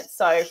improvements.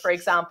 So for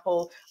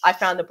example, I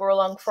found the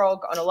Burralong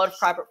frog on a lot of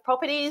private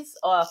properties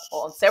or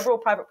on several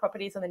private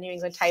properties on the New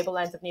England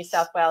tablelands of New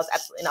South Wales.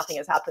 Absolutely nothing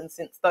has happened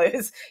since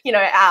those,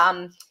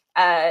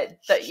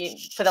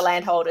 for the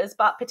landholders,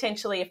 but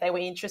potentially if they were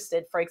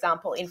interested, for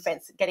example, in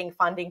getting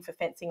funding for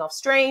fencing off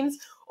streams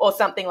or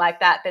something like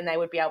that, then they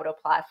would be able to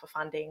apply for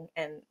funding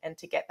and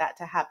to get that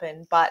to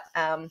happen. But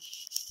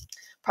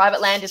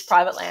private land is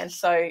private land.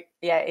 So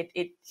yeah,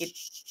 it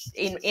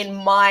in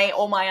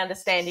all my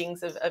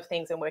understandings of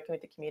things and working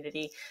with the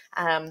community,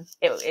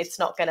 it's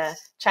not going to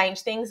change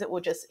things. It will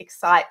just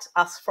excite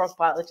us frog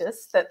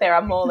biologists that there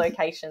are more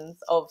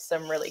locations of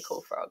some really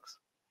cool frogs.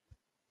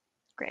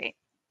 Great.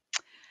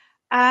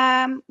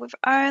 We've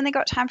only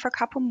got time for a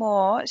couple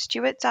more.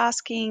 Stuart's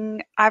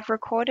asking, I've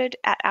recorded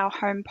at our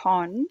home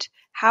pond.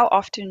 How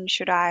often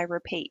should I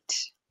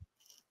repeat?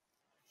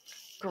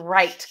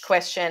 Great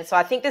question. So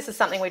I think this is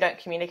something we don't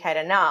communicate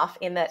enough,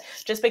 in that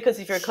just because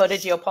you've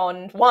recorded your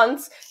pond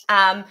once,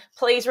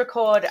 please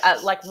record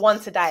like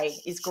once a day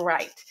is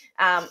great.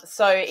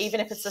 So even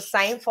if it's the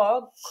same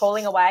frog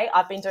calling away,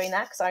 I've been doing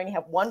that because I only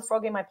have 1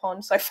 frog in my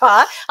pond so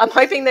far. I'm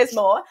hoping there's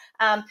more,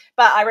 but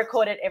I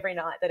record it every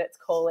night that it's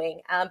calling,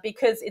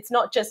 because it's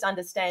not just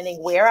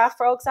understanding where our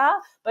frogs are,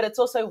 but it's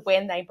also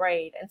when they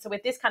breed. And so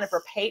with this kind of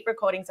repeat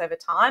recordings over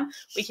time,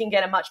 we can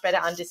get a much better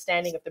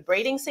understanding of the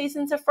breeding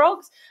seasons of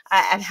frogs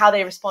and how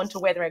they respond to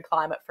weather and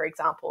climate, for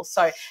example.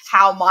 So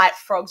how might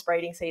frogs'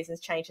 breeding seasons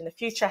change in the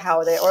future? How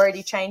are they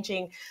already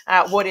changing?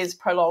 What is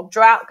prolonged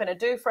drought going to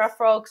do for our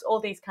frogs?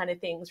 All these kind of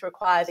things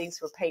require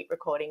these repeat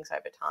recordings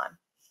over time.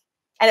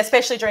 And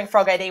especially during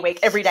FrogID week,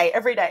 every day.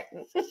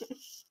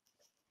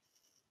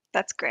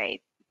 That's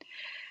great.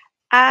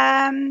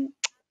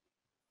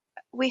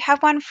 We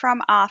have one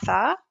from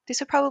Arthur.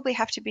 This will probably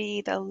have to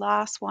be the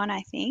last one,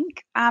 I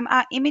think.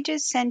 Are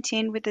images sent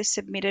in with the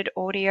submitted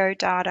audio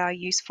data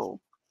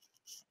useful?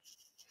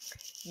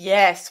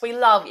 Yes, we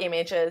love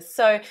images.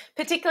 So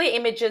particularly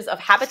images of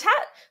habitat.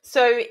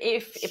 So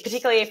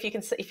particularly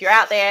if you're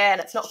out there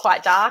and it's not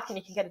quite dark and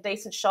you can get a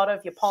decent shot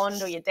of your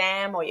pond or your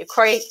dam or your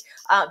creek,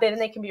 then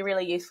they can be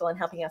really useful in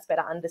helping us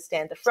better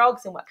understand the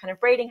frogs and what kind of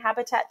breeding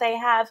habitat they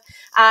have.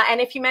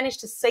 And if you manage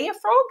to see a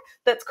frog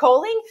that's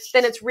calling,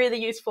 then it's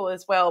really useful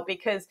as well,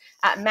 because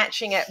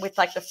matching it with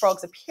like the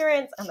frog's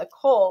appearance and the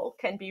call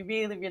can be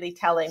really, really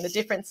telling. The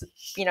difference,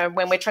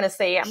 when we're trying to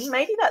see,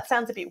 maybe that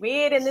sounds a bit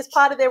weird in this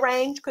part of their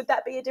range. Could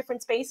that be be a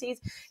different species.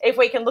 If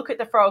we can look at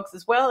the frogs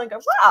as well and go,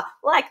 wow,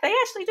 like they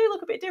actually do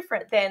look a bit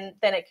different, then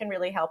it can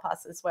really help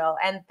us as well.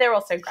 And they're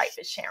also great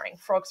for sharing.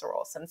 Frogs are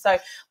awesome. So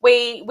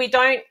we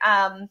don't,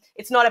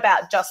 it's not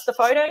about just the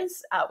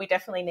photos. We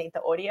definitely need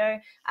the audio.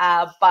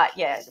 But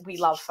yeah, we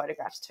love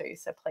photographs too.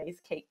 So please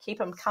keep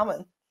them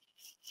coming.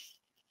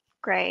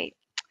 Great.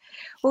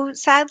 Well,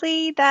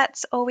 sadly,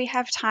 that's all we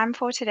have time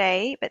for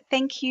today, but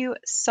thank you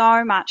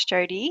so much,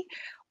 Jodi.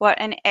 What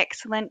an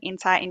excellent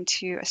insight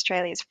into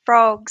Australia's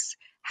frogs,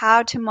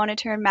 how to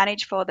monitor and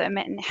manage for them,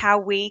 and how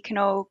we can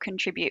all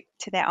contribute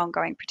to their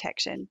ongoing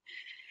protection.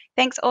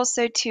 Thanks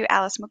also to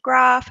Alice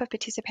McGrath for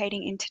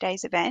participating in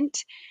today's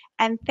event,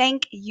 and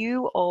thank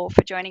you all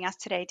for joining us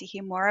today to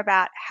hear more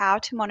about how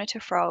to monitor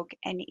frog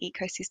and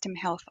ecosystem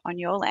health on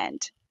your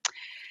land.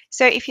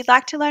 So if you'd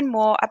like to learn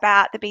more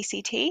about the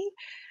BCT,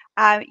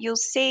 you'll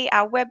see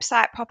our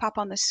website pop up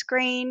on the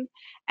screen,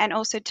 and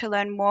also to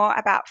learn more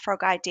about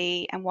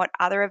FrogID and what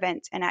other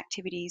events and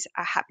activities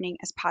are happening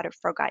as part of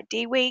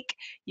FrogID Week,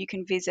 you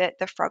can visit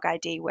the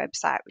FrogID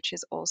website, which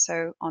is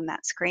also on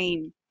that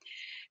screen.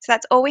 So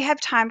that's all we have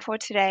time for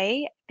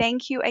today.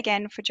 Thank you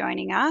again for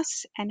joining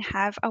us, and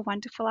have a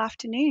wonderful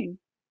afternoon.